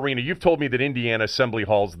talking about arena. You've told me that Indiana Assembly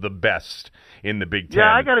Hall's the best in the Big Ten.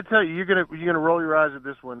 Yeah, I got to tell you, you're gonna roll your eyes at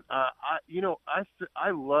this one. I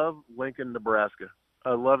love Lincoln, Nebraska.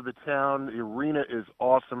 I love the town. The arena is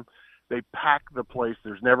awesome. They pack the place.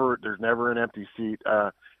 There's never an empty seat.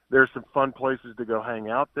 There's some fun places to go hang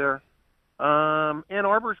out there. Ann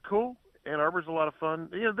Arbor's cool. Ann Arbor's a lot of fun.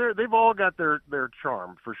 They've all got their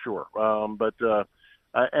charm for sure. But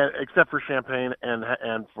except for Champaign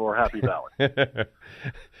and for Happy Valley.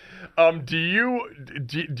 Do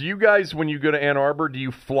you guys, when you go to Ann Arbor, do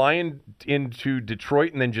you fly into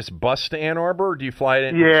Detroit and then just bus to Ann Arbor, or do you fly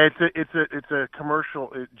in? Yeah, it's a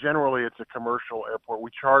commercial. Generally, it's a commercial airport.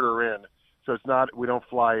 We charter in, so it's not. We don't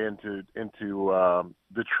fly into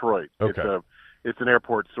Detroit. Okay. it's an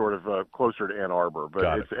airport sort of closer to Ann Arbor. But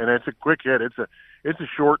Got it's a quick hit. It's a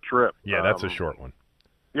short trip. Yeah, that's a short one.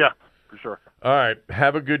 Yeah, for sure. All right,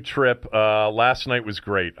 have a good trip. Last night was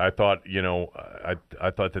great. I thought,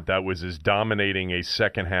 I thought that was as dominating a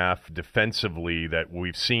second half defensively that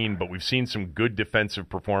we've seen, but we've seen some good defensive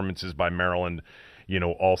performances by Maryland,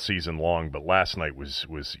 all season long. But last night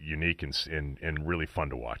was unique and really fun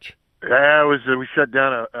to watch. Yeah, it was. We shut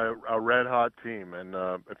down a red hot team, and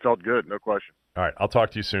it felt good, no question. All right, I'll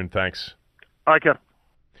talk to you soon. Thanks. All right, Kev.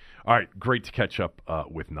 All right, great to catch up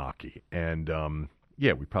with Naki. And,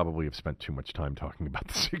 yeah, we probably have spent too much time talking about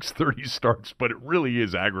the 6:30 starts, but it really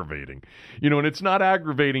is aggravating. And it's not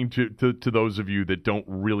aggravating to those of you that don't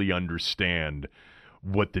really understand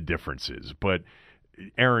what the difference is. But,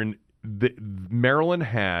 Aaron, Maryland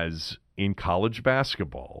has, in college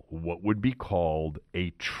basketball, what would be called a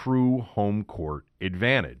true home court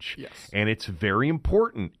advantage. Yes. And it's very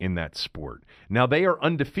important in that sport. Now, they are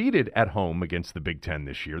undefeated at home against the Big Ten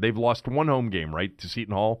this year. They've lost one home game, right, to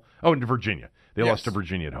Seton Hall? Oh, and to Virginia. They lost to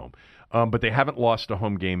Virginia at home. But they haven't lost a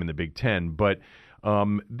home game in the Big Ten. But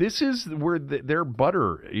this is where their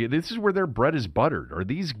bread is buttered, are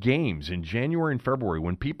these games in January and February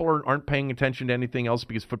when people aren't paying attention to anything else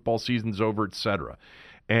because football season's over, et cetera.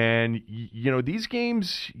 And, these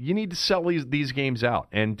games, you need to sell these games out.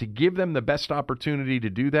 And to give them the best opportunity to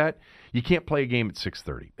do that, you can't play a game at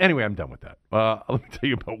 6:30. Anyway, I'm done with that. Let me tell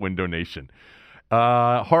you about Window Nation.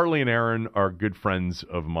 Harley and Aaron are good friends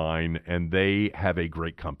of mine, and they have a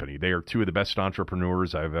great company. They are two of the best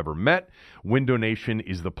entrepreneurs I've ever met. Window Nation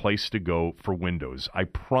is the place to go for windows. I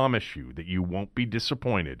promise you that you won't be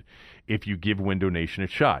disappointed if you give Window Nation a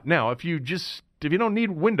shot. Now, if you don't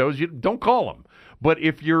need windows, you don't call them. But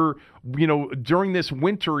if you're, during this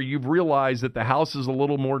winter, you've realized that the house is a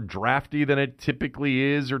little more drafty than it typically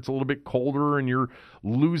is, or it's a little bit colder and you're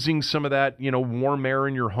losing some of that, warm air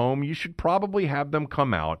in your home, you should probably have them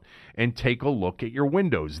come out and take a look at your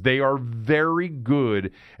windows. They are very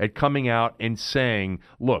good at coming out and saying,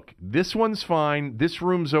 look, this one's fine, this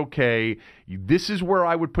room's okay, this is where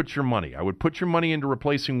I would put your money. I would put your money into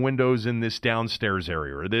replacing windows in this downstairs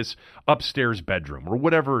area or this upstairs bedroom or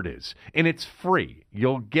whatever it is. And it's free.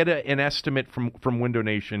 You'll get an estimate from Window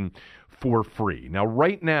Nation for free. Now,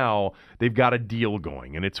 right now, they've got a deal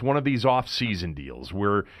going, and it's one of these off-season deals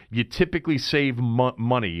where you typically save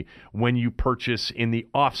money when you purchase in the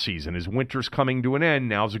off-season. As winter's coming to an end,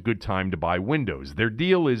 now's a good time to buy windows. Their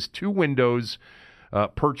deal is 2 windows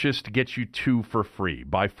purchased gets you 2 for free.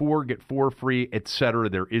 Buy 4, get 4 free, etc.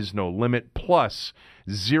 There is no limit. Plus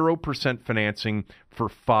 0% financing for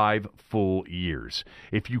 5 full years.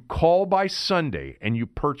 If you call by Sunday and you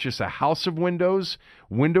purchase a house of windows,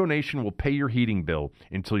 Window Nation will pay your heating bill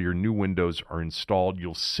until your new windows are installed.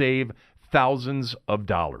 You'll save thousands of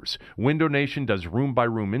dollars. Window Nation does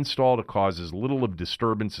room-by-room install to cause as little of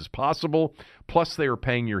disturbance as possible, plus they are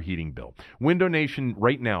paying your heating bill. Window Nation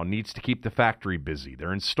right now needs to keep the factory busy,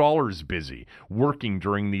 their installers busy, working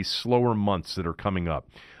during these slower months that are coming up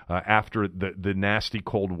after the nasty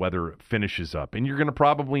cold weather finishes up. And you're going to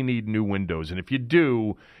probably need new windows. And if you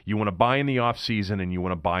do, you want to buy in the off-season and you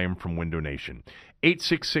want to buy them from Window Nation.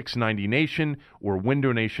 866-90-NATION or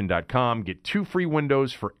windownation.com. Get 2 free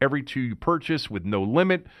windows for every 2 you purchase with no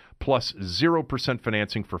limit, plus 0%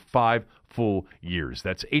 financing for 5 full years.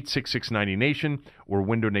 That's 866-90-NATION or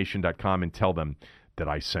windownation.com and tell them that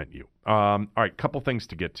I sent you. All right, couple things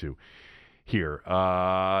to get to here.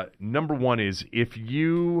 Number one is if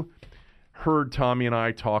you heard Tommy and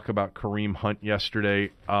I talk about Kareem Hunt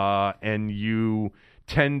yesterday and you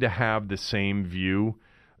tend to have the same view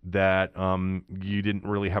that you didn't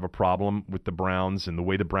really have a problem with the Browns and the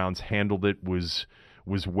way the Browns handled it was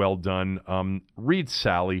well done. Read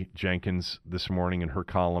Sally Jenkins this morning in her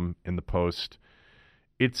column in the Post.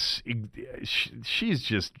 I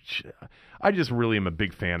just really am a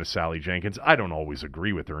big fan of Sally Jenkins. I don't always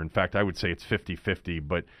agree with her. In fact, I would say it's 50-50,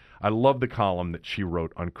 but I love the column that she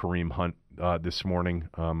wrote on Kareem Hunt this morning,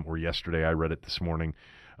 or yesterday. I read it this morning.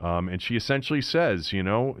 And she essentially says,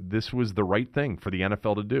 this was the right thing for the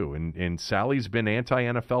NFL to do. And Sally's been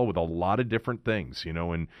anti-NFL with a lot of different things,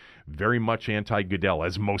 and very much anti-Goodell,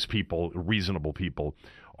 as most people, reasonable people,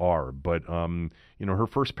 are. But, her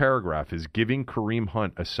first paragraph is giving Kareem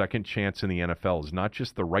Hunt a second chance in the NFL is not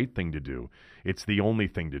just the right thing to do, it's the only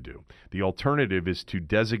thing to do. The alternative is to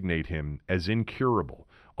designate him as incurable,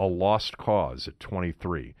 a lost cause at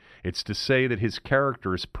 23. It's to say that his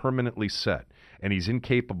character is permanently set and he's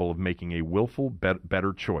incapable of making a willful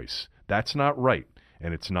better choice. That's not right,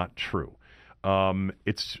 and it's not true.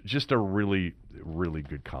 It's just a really really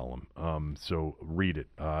good column. So read it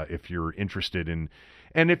if you're interested in,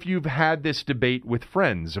 and if you've had this debate with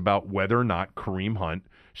friends about whether or not Kareem Hunt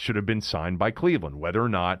should have been signed by Cleveland, whether or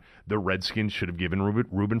not the Redskins should have given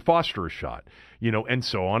Reuben Foster a shot, and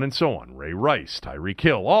so on and so on. Ray Rice, Tyreek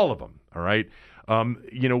Hill, all of them. All right.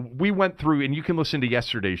 We went through, and you can listen to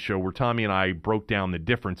yesterday's show where Tommy and I broke down the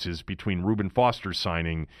differences between Reuben Foster's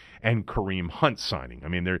signing and Kareem Hunt's signing. I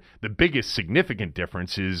mean, the biggest significant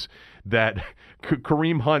difference is that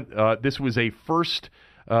Kareem Hunt, this was a first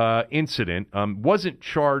incident, wasn't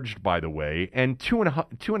charged, by the way, and two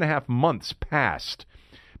and a half months passed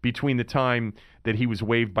between the time that he was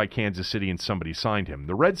waived by Kansas City and somebody signed him.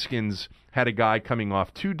 The Redskins had a guy coming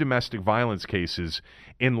off 2 domestic violence cases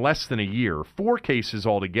in less than a year, 4 cases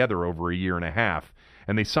altogether over a year and a half,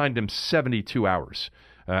 and they signed him 72 hours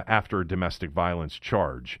after a domestic violence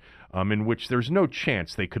charge, in which there's no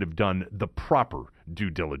chance they could have done the proper due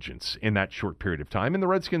diligence in that short period of time. And the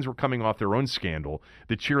Redskins were coming off their own scandal,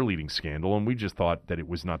 the cheerleading scandal, and we just thought that it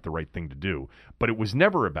was not the right thing to do. But it was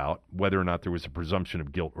never about whether or not there was a presumption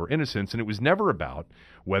of guilt or innocence, and it was never about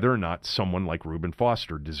whether or not someone like Reuben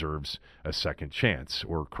Foster deserves a second chance,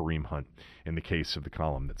 or Kareem Hunt in the case of the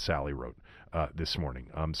column that Sally wrote this morning.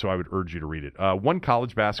 So I would urge you to read it. One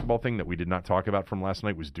college basketball thing that we did not talk about from last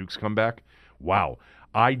night was Duke's comeback. Wow.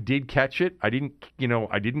 I did catch it. I didn't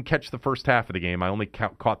catch the first half of the game. I only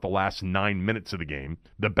caught the last 9 minutes of the game,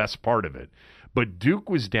 the best part of it. But Duke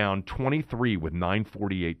was down 23 with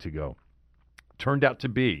 9:48 to go. Turned out to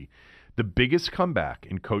be the biggest comeback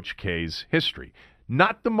in Coach K's history.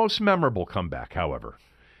 Not the most memorable comeback, however,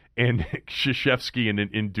 in Krzyzewski and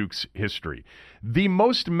in Duke's history. The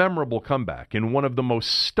most memorable comeback and one of the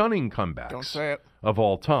most stunning comebacks of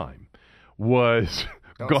all time was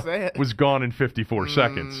gone in 54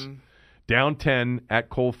 seconds. Down 10 at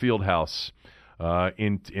Cole Fieldhouse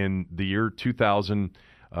in the year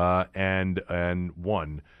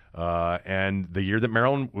 2001, and the year that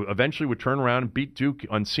Maryland eventually would turn around and beat Duke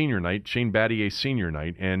on senior night, Shane Battier's senior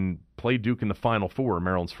night, and play Duke in the Final Four,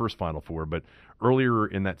 Maryland's first Final Four. But earlier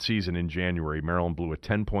in that season in January, Maryland blew a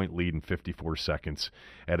 10-point lead in 54 seconds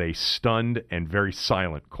at a stunned and very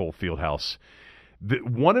silent Cole Fieldhouse.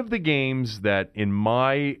 One of the games that in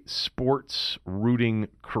my sports rooting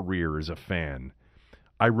career as a fan,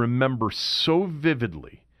 I remember so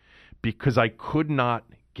vividly because I could not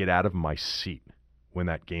get out of my seat when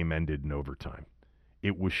that game ended in overtime.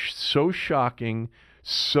 It was so shocking,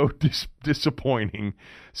 so disappointing,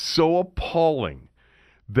 so appalling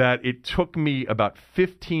that it took me about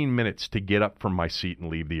 15 minutes to get up from my seat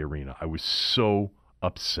and leave the arena. I was so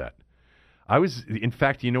upset. In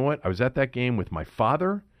fact, you know what? I was at that game with my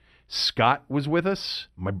father. Scott was with us.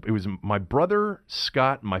 It was my brother,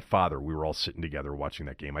 Scott, and my father. We were all sitting together watching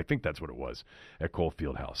that game. I think that's what it was at Cole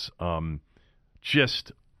Fieldhouse.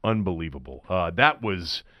 Just unbelievable. That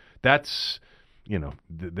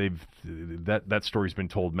story's been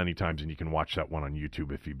told many times, and you can watch that one on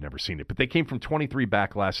YouTube if you've never seen it. But they came from 23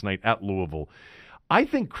 back last night at Louisville. I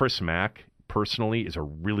think Chris Mack, personally, is a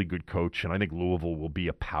really good coach, and I think Louisville will be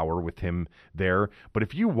a power with him there. But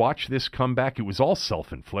if you watch this comeback, it was all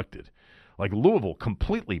self-inflicted. Like, Louisville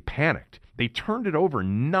completely panicked. They turned it over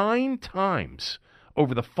 9 times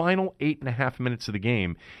over the final 8.5 minutes of the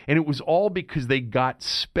game, and it was all because they got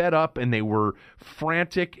sped up and they were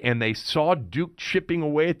frantic, and they saw Duke chipping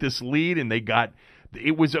away at this lead, and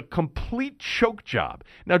it was a complete choke job.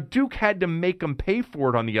 Now, Duke had to make them pay for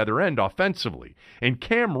it on the other end offensively, and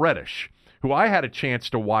Cam Reddish, who I had a chance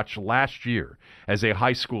to watch last year as a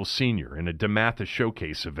high school senior in a DeMatha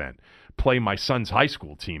Showcase event, play my son's high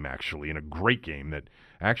school team, actually, in a great game that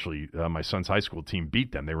actually my son's high school team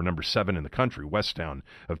beat them. They were number 7 in the country, Westtown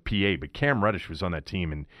of PA, but Cam Reddish was on that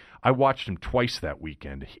team, and I watched him twice that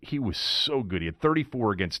weekend. He was so good. He had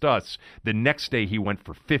 34 against us. The next day he went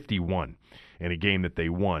for 51 in a game that they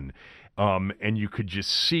won. And you could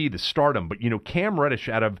just see the stardom. But, Cam Reddish,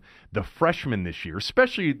 out of the freshmen this year,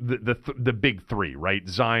 especially the big 3, right?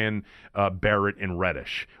 Zion, Barrett, and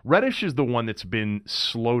Reddish. Reddish is the one that's been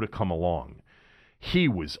slow to come along. He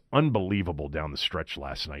was unbelievable down the stretch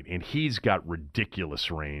last night, and he's got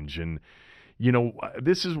ridiculous range. And,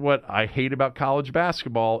 this is what I hate about college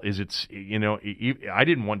basketball is it's, I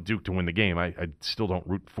didn't want Duke to win the game. I still don't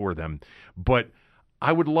root for them. But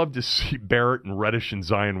I would love to see Barrett and Reddish and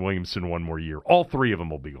Zion Williamson one more year. All 3 of them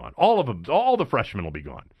will be gone. All of them, all the freshmen will be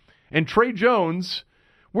gone. And Trey Jones,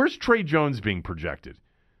 where's Trey Jones being projected?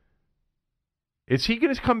 Is he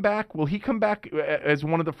going to come back? Will he come back as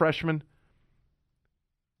one of the freshmen?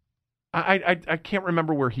 I can't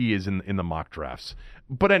remember where he is in the mock drafts.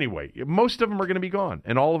 But anyway, most of them are going to be gone,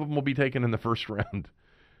 and all of them will be taken in the first round.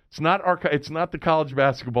 It's not the college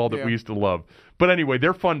basketball that we used to love. But anyway,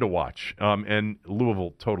 they're fun to watch. And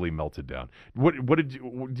Louisville totally melted down.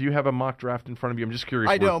 Do you have a mock draft in front of you? I'm just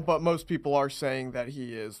curious. I don't, but most people are saying that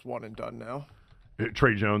he is one and done now.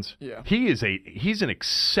 Trey Jones? Yeah. He's an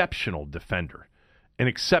exceptional defender. An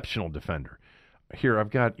exceptional defender. Here, I've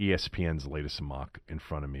got ESPN's latest mock in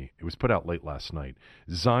front of me. It was put out late last night.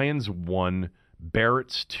 Zion's 1,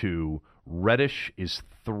 Barrett's 2, Reddish is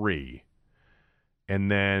 3,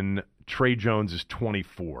 and then Trey Jones is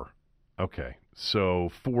 24. Okay,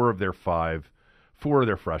 so 4 of their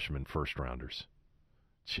freshmen first-rounders.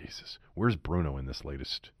 Jesus. Where's Bruno in this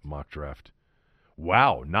latest mock draft?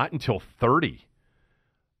 Wow, not until 30.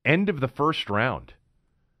 End of the first round.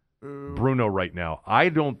 Bruno right now. I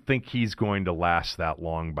don't think he's going to last that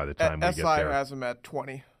long by the time we get there. SI has him at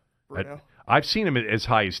 20, Bruno. I've seen him as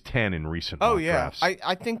high as 10 in recent mock drafts.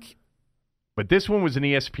 I think... But this one was an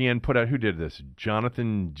ESPN put out. Who did this?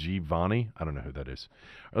 Jonathan Giovanni? I don't know who that is.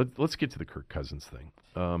 Let's get to the Kirk Cousins thing.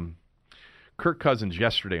 Kirk Cousins,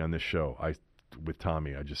 yesterday on this show, with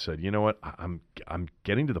Tommy, I just said, you know what? I'm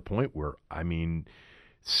getting to the point where,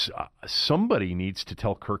 somebody needs to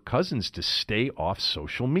tell Kirk Cousins to stay off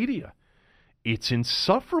social media. It's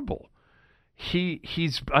insufferable.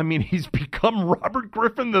 He's become Robert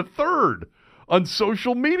Griffin III on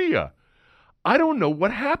social media. I don't know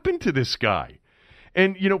what happened to this guy.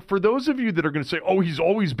 And, for those of you that are going to say, oh, he's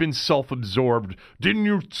always been self-absorbed. Didn't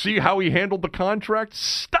you see how he handled the contract?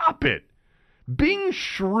 Stop it. Being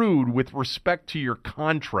shrewd with respect to your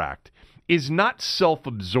contract is not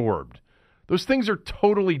self-absorbed. Those things are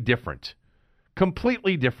totally different,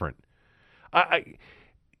 completely different. I'm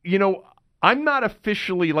not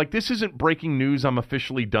officially, this isn't breaking news. I'm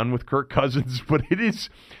officially done with Kirk Cousins, but it is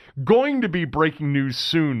going to be breaking news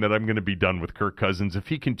soon that I'm going to be done with Kirk Cousins if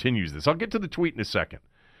he continues this. I'll get to the tweet in a second.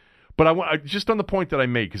 But I want just on the point that I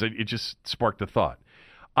made, because it just sparked a thought.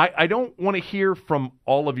 I don't want to hear from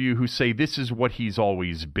all of you who say this is what he's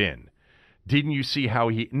always been. Didn't you see how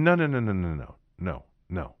he... No.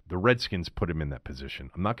 The Redskins put him in that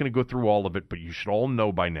position. I'm not going to go through all of it, but you should all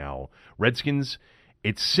know by now, Redskins,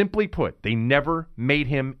 it's simply put, they never made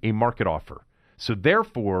him a market offer. So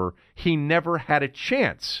therefore, he never had a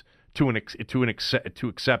chance to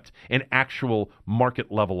accept an actual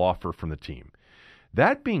market level offer from the team.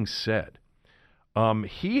 That being said,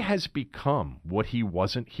 he has become what he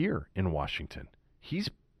wasn't here in Washington.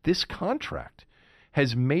 This contract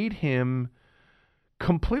has made him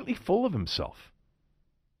completely full of himself.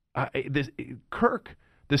 Kirk,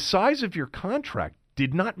 the size of your contract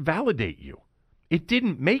did not validate you. It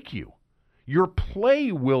didn't make you. Your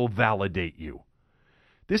play will validate you.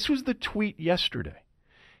 This was the tweet yesterday.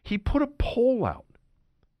 He put a poll out.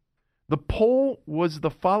 The poll was the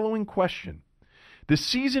following question. The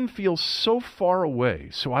season feels so far away,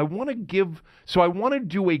 so I want to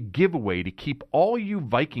do a giveaway to keep all you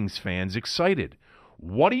Vikings fans excited.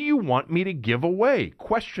 What do you want me to give away? ?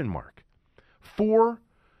 4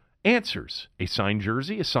 answers: a signed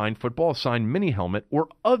jersey, a signed football, a signed mini helmet, or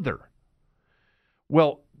other.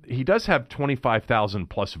 Well, he does have 25,000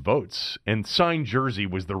 plus votes, and signed jersey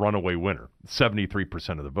was the runaway winner,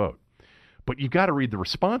 73% of the vote. But you got to read the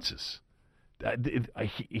responses.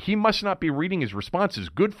 He must not be reading his responses.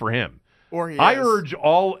 Good for him. Or he I is. urge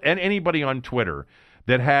anybody on Twitter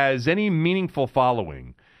that has any meaningful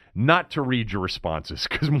following not to read your responses,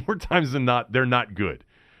 because more times than not, they're not good.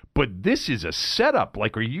 But this is a setup.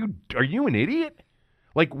 Are you an idiot?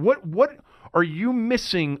 What are you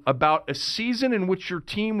missing about a season in which your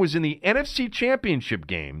team was in the NFC Championship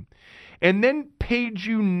game and then paid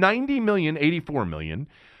you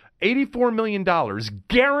 $84 million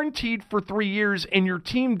guaranteed for 3 years, and your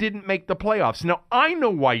team didn't make the playoffs? Now, I know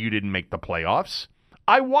why you didn't make the playoffs.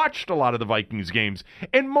 I watched a lot of the Vikings games,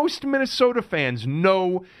 and most Minnesota fans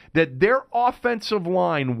know that their offensive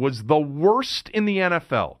line was the worst in the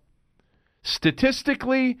NFL.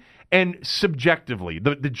 Statistically and subjectively,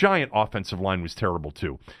 the Giant offensive line was terrible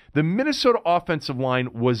too. The Minnesota offensive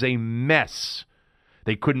line was a mess.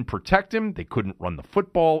 They couldn't protect him. They couldn't run the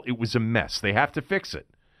football. It was a mess. They have to fix it.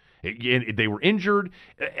 They were injured.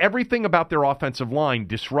 Everything about their offensive line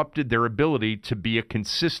disrupted their ability to be a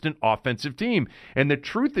consistent offensive team. And the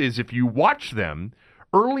truth is, if you watch them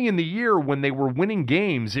early in the year when they were winning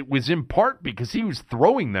games, it was in part because he was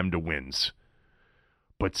throwing them to wins.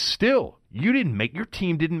 But still, your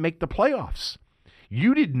team didn't make the playoffs.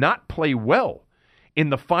 You did not play well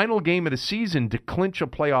in the final game of the season to clinch a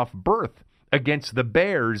playoff berth against the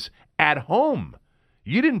Bears at home.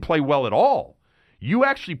 You didn't play well at all. You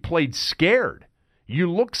actually played scared.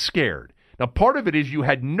 You looked scared. Now, part of it is you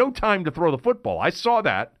had no time to throw the football. I saw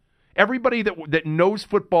that. Everybody that knows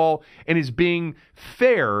football and is being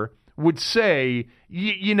fair would say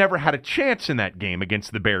you never had a chance in that game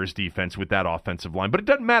against the Bears defense with that offensive line. But it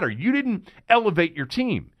doesn't matter. You didn't elevate your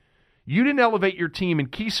team. You didn't elevate your team in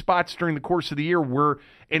key spots during the course of the year where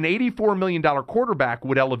an $84 million quarterback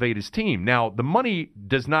would elevate his team. Now, the money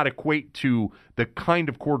does not equate to the kind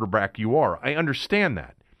of quarterback you are. I understand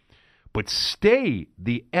that. But stay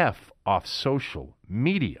the F off social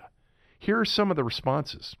media. Here are some of the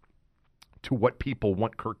responses to what people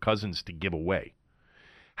want Kirk Cousins to give away.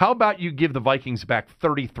 How about you give the Vikings back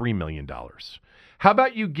 $33 million? How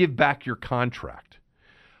about you give back your contract?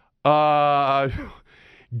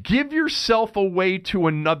 Give yourself away to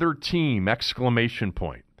another team, exclamation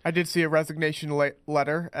point. I did see a resignation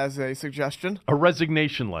letter as a suggestion. A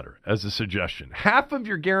resignation letter as a suggestion. Half of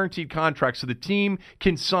your guaranteed contract so the team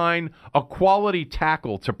can sign a quality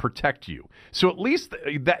tackle to protect you. So at least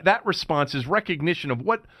that response is recognition of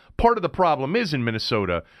what part of the problem is in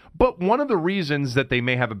Minnesota. But one of the reasons that they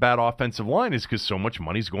may have a bad offensive line is because so much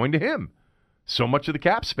money's going to him. So much of the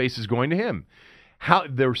cap space is going to him.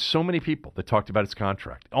 There were so many people that talked about his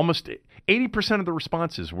contract. Almost 80% of the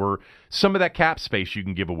responses were some of that cap space you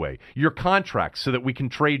can give away. Your contract so that we can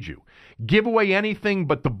trade you. Give away anything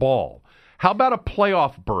but the ball. How about a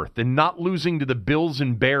playoff berth and not losing to the Bills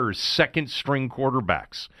and Bears second-string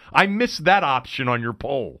quarterbacks? I missed that option on your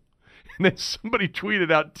poll. And then somebody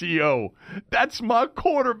tweeted out, T.O., that's my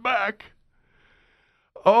quarterback.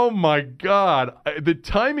 Oh, my God. The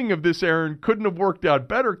timing of this, Aaron, couldn't have worked out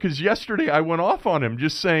better because yesterday I went off on him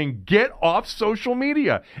just saying, get off social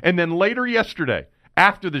media. And then later yesterday,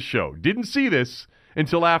 after the show, didn't see this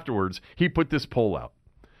until afterwards, he put this poll out.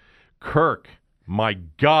 Kirk, my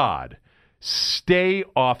God, stay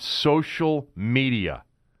off social media.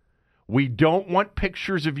 We don't want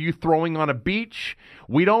pictures of you throwing on a beach.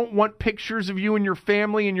 We don't want pictures of you and your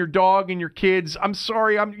family and your dog and your kids. I'm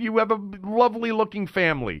sorry, you have a lovely-looking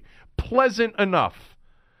family. Pleasant enough.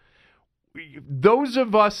 Those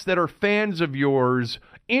of us that are fans of yours,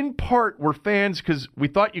 in part, we're fans because we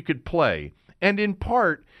thought you could play, and in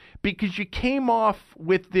part because you came off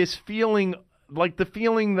with this feeling, like the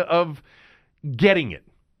feeling of getting it.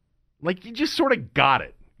 Like you just sort of got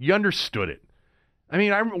it. You understood it. I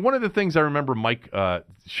mean, one of the things I remember Mike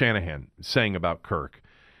Shanahan saying about Kirk,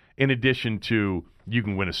 in addition to you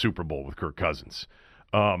can win a Super Bowl with Kirk Cousins,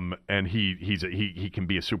 and he can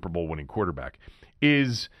be a Super Bowl winning quarterback,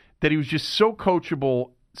 is that he was just so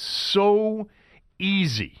coachable, so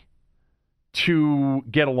easy to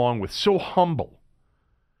get along with, so humble.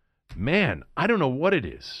 Man, I don't know what it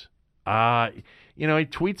is. He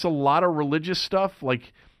tweets a lot of religious stuff,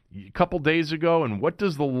 like a couple days ago, and what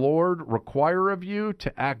does the Lord require of you?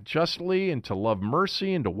 To act justly and to love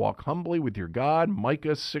mercy and to walk humbly with your God.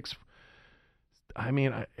 Micah 6. I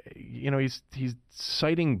mean, he's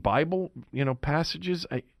citing Bible, passages.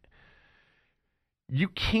 You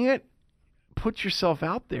can't put yourself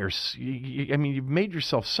out there. You've made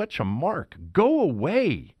yourself such a mark. Go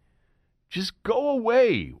away. Just go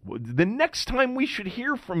away. The next time we should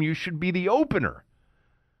hear from you should be the opener.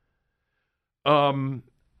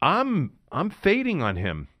 I'm fading on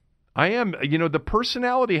him. I am. The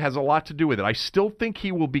personality has a lot to do with it. I still think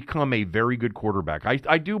he will become a very good quarterback.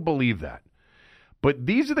 I do believe that. But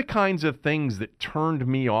these are the kinds of things that turned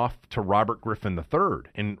me off to Robert Griffin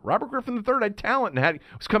III. And Robert Griffin III had talent and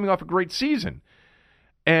was coming off a great season.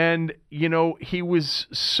 And, he was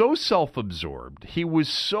so self-absorbed. He was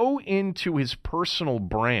so into his personal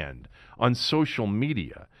brand on social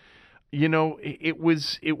media. It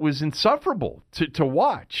was insufferable to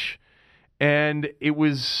watch, and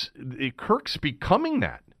Kirk's becoming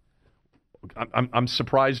that. I'm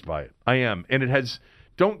surprised by it. I am, and it has.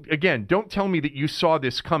 Don't tell me that you saw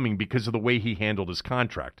this coming because of the way he handled his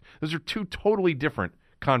contract. Those are two totally different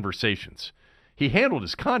conversations. He handled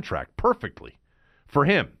his contract perfectly for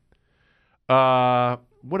him.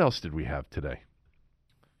 What else did we have today?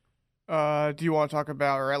 Do you want to talk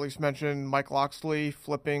about, or at least mention, Mike Locksley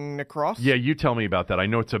flipping Nick Cross? Yeah, you tell me about that. I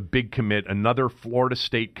know it's a big commit, another Florida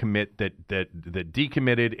State commit that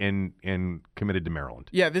decommitted and committed to Maryland.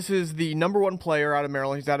 Yeah, this is the number one player out of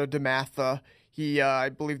Maryland. He's out of DeMatha. He, I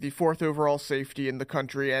believe, the fourth overall safety in the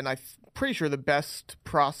country, and I'm pretty sure the best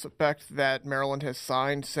prospect that Maryland has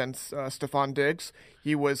signed since Stephon Diggs.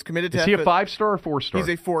 He was committed to... Is he a 5-star or 4-star? He's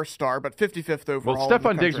a 4-star, but 55th overall. Well,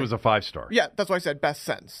 Stephon Diggs was a 5-star. Yeah, that's why I said best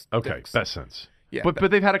sense. Okay, Diggs. best sense. Yeah, but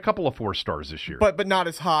they've had a couple of 4-stars this year. But not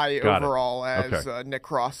as high overall as Okay. Nick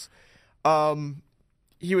Cross.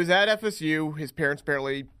 He was at FSU. His parents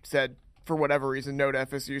apparently said, for whatever reason, no to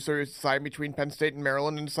FSU, so he was deciding between Penn State and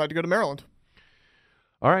Maryland and decided to go to Maryland.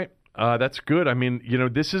 All right. That's good. I mean,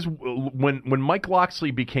 this is when Mike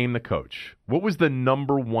Locksley became the coach, what was the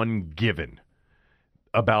number one given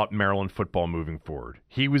about Maryland football moving forward?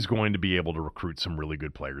 He was going to be able to recruit some really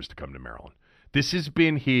good players to come to Maryland. This has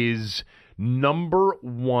been his number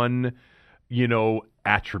one,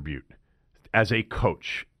 attribute as a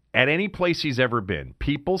coach at any place he's ever been.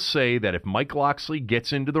 People say that if Mike Locksley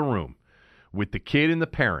gets into the room with the kid and the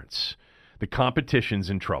parents, the competition's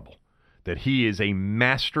in trouble. That he is a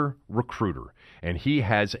master recruiter, and he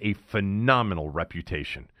has a phenomenal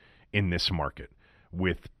reputation in this market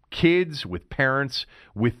with kids, with parents,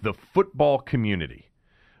 with the football community.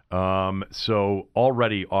 So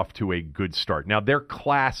already off to a good start. Now, their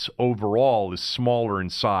class overall is smaller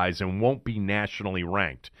in size and won't be nationally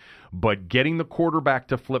ranked. But getting the quarterback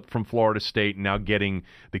to flip from Florida State, and now getting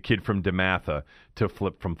the kid from DeMatha to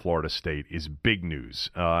flip from Florida State is big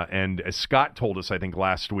news. And as Scott told us, I think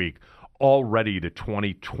last week, already the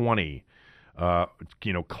 2020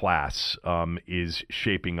 class is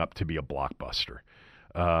shaping up to be a blockbuster.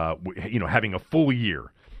 Having a full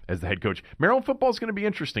year as the head coach. Maryland football is going to be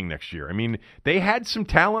interesting next year. I mean, they had some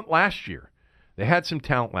talent last year. Here's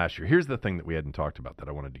the thing that we hadn't talked about that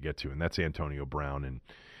I wanted to get to, and that's Antonio Brown. And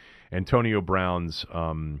Antonio Brown's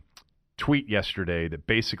tweet yesterday that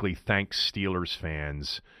basically thanks Steelers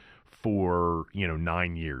fans for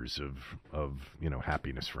 9 years of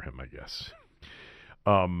happiness for him, I guess.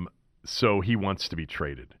 So he wants to be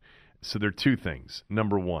traded. So there are two things.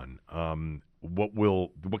 Number one,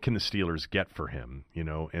 what can the Steelers get for him?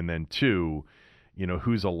 And then two,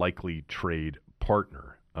 who's a likely trade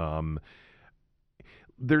partner?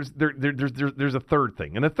 There's a third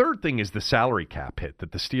thing. And the third thing is the salary cap hit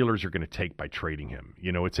that the Steelers are going to take by trading him.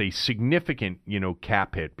 It's a significant,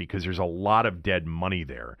 cap hit because there's a lot of dead money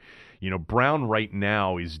there. Brown right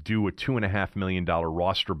now is due a $2.5 million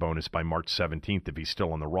roster bonus by March 17th if he's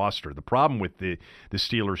still on the roster. The problem with the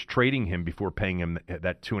Steelers trading him before paying him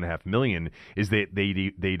that $2.5 million is that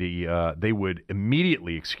they would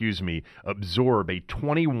immediately, absorb a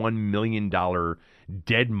 $21 million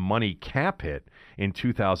dead money cap hit in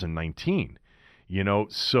 2019.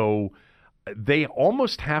 So they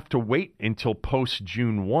almost have to wait until post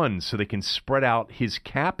June 1 so they can spread out his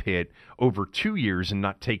cap hit over 2 years and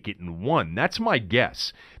not take it in one. That's my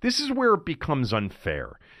guess. This is where it becomes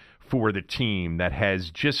unfair for the team that has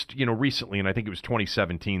just, recently, and I think it was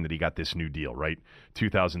 2017 that he got this new deal, right?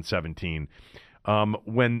 2017.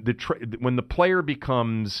 When the player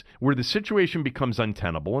becomes, where the situation becomes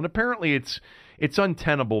untenable, and apparently it's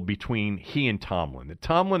untenable between he and Tomlin. That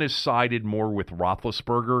Tomlin has sided more with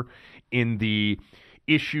Roethlisberger in the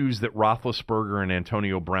issues that Roethlisberger and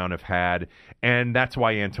Antonio Brown have had, and that's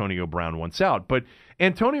why Antonio Brown wants out. But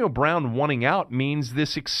Antonio Brown wanting out means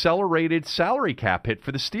this accelerated salary cap hit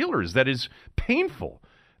for the Steelers that is painful,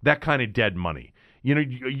 that kind of dead money.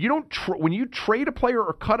 You don't when you trade a player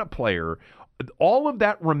or cut a player, all of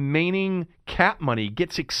that remaining cap money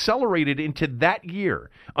gets accelerated into that year,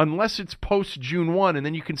 unless it's post June 1, and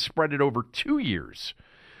then you can spread it over 2 years.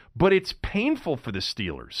 But it's painful for the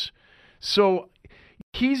Steelers. So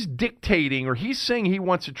he's dictating, or he's saying he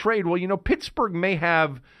wants a trade. Well, Pittsburgh may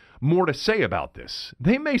have more to say about this.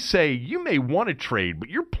 They may say, you may want to trade, but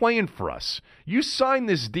you're playing for us. You signed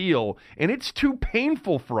this deal, and it's too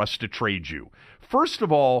painful for us to trade you. First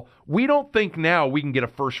of all, we don't think now we can get a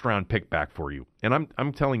first-round pick back for you. And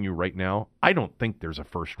I'm telling you right now, I don't think there's a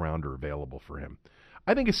first-rounder available for him.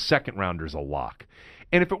 I think a second-rounder is a lock.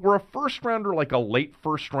 And if it were a first-rounder, like a late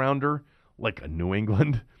first-rounder, like a New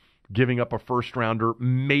England, giving up a first-rounder,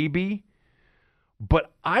 maybe.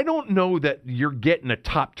 But I don't know that you're getting a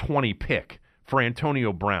top 20 pick for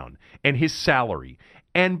Antonio Brown and his salary.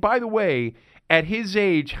 And by the way, at his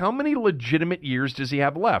age, how many legitimate years does he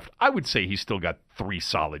have left? I would say he's still got 3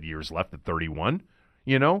 solid years left at 31.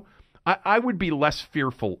 I would be less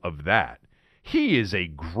fearful of that. He is a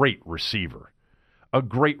great receiver. But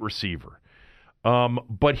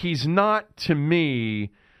he's not, to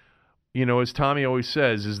me, as Tommy always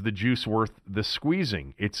says, is the juice worth the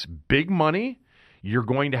squeezing? It's big money. You're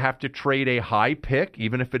going to have to trade a high pick.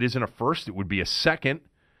 Even if it isn't a first, it would be a second.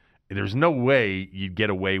 There's no way you'd get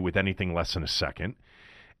away with anything less than a second.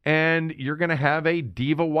 And you're going to have a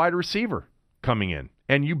diva wide receiver coming in.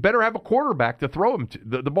 And you better have a quarterback to throw him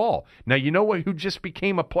the ball. Now, you know who just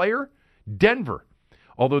became a player? Denver.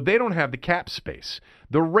 Although they don't have the cap space.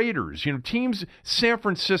 The Raiders, teams, San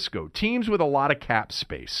Francisco, teams with a lot of cap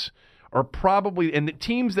space are probably, and the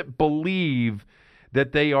teams that believe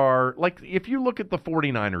that they are, like if you look at the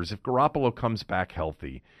 49ers, if Garoppolo comes back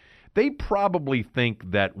healthy, they probably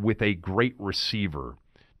think that with a great receiver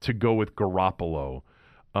to go with Garoppolo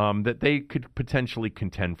that they could potentially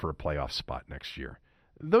contend for a playoff spot next year.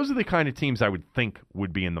 Those are the kind of teams I would think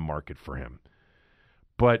would be in the market for him.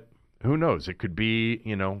 But who knows? It could be,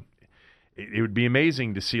 it would be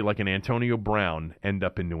amazing to see like an Antonio Brown end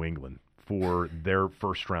up in New England for their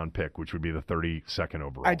first-round pick, which would be the 32nd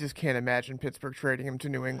overall. I just can't imagine Pittsburgh trading him to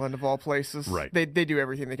New England of all places. Right. They do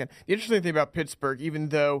everything they can. The interesting thing about Pittsburgh, even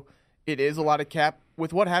though it is a lot of cap,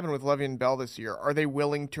 with what happened with Le'Veon Bell this year, are they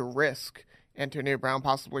willing to risk Antonio Brown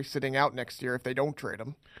possibly sitting out next year if they don't trade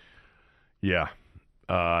him? Yeah.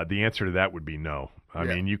 The answer to that would be no. I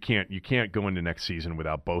mean, you can't go into next season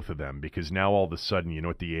without both of them, because now all of a sudden, you know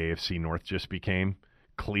what the AFC North just became?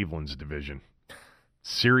 Cleveland's division.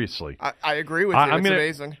 Seriously. I agree with you. It's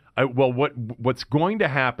amazing. What's going to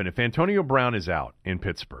happen if Antonio Brown is out in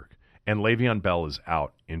Pittsburgh and Le'Veon Bell is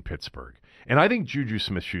out in Pittsburgh, and I think Juju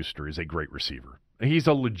Smith-Schuster is a great receiver. He's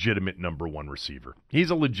a legitimate number one receiver. He's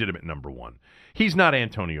a legitimate number one. He's not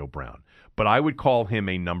Antonio Brown, but I would call him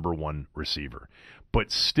a number one receiver. But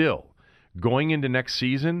still, going into next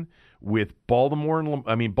season with Baltimore,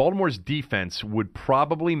 Baltimore's defense would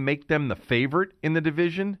probably make them the favorite in the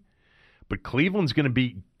division. But Cleveland's going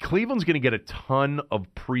to get a ton of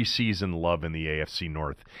preseason love in the AFC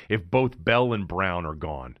North if both Bell and Brown are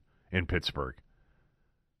gone in Pittsburgh.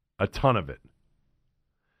 A ton of it.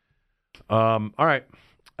 All right.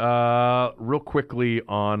 Real quickly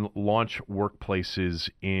on launch workplaces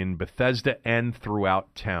in Bethesda and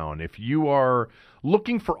throughout town. If you are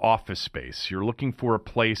looking for office space, you're looking for a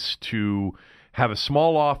place to have a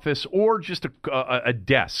small office or just a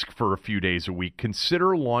desk for a few days a week,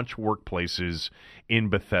 consider Launch Workplaces in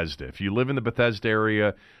Bethesda. If you live in the Bethesda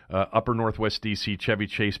area, upper Northwest D.C., Chevy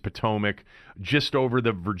Chase, Potomac, just over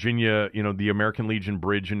the Virginia, the American Legion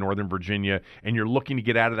Bridge in Northern Virginia, and you're looking to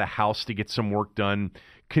get out of the house to get some work done,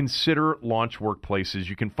 consider Launch Workplaces.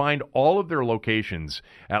 You can find all of their locations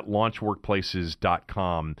at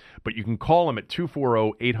launchworkplaces.com, but you can call them at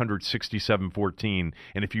 240-800-6714,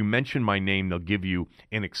 and if you mention my name, they'll give you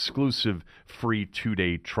an exclusive free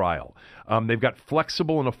 2-day trial. They've got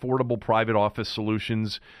flexible and affordable private office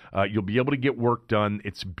solutions. You'll be able to get work done.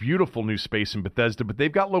 It's beautiful new space in Bethesda, but they've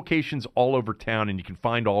got locations all over town, and you can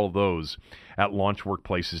find all of those at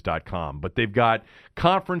launchworkplaces.com. But they've got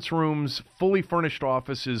conference rooms, fully furnished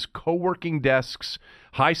offices, co-working desks,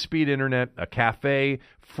 high-speed internet, a cafe,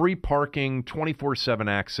 free parking, 24/7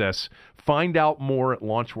 access. Find out more at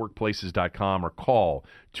launchworkplaces.com or call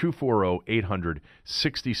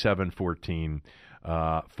 240-800-6714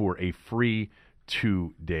 for a free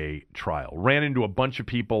 2-day trial. Ran into a bunch of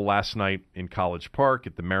people last night in College Park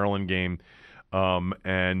at the Maryland game,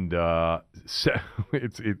 it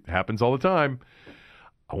happens all the time.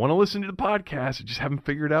 I want to listen to the podcast. I just haven't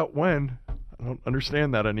figured out when. I don't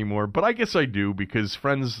understand that anymore, but I guess I do, because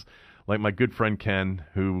friends like my good friend Ken,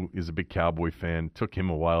 who is a big Cowboy fan, took him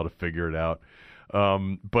a while to figure it out.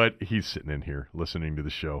 But he's sitting in here listening to the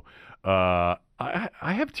show. I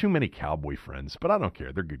have too many Cowboy friends, but I don't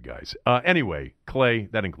care. They're good guys. Anyway, Clay,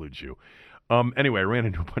 that includes you. Anyway, I ran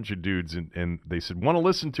into a bunch of dudes, and they said, "Want to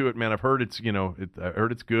listen to it, man? I've heard it's, I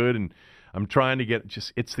heard it's good, and I'm trying to get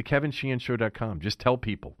it's the KevinSheehanShow.com. Just tell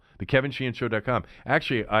people the KevinSheehanShow.com.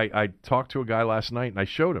 Actually, I talked to a guy last night, and I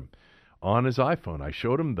showed him on his iPhone. I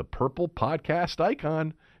showed him the purple podcast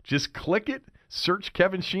icon. Just click it, search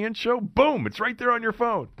Kevin Sheehan Show, boom, it's right there on your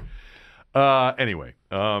phone. Anyway,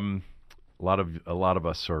 a lot of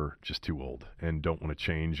us are just too old and don't want to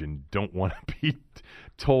change and don't want to be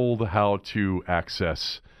told how to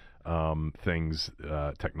access things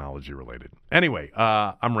technology related. Anyway,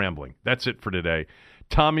 I'm rambling. That's it for today.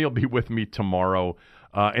 Tommy will be with me tomorrow,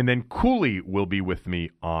 and then Cooley will be with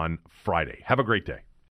me on Friday. Have a great day.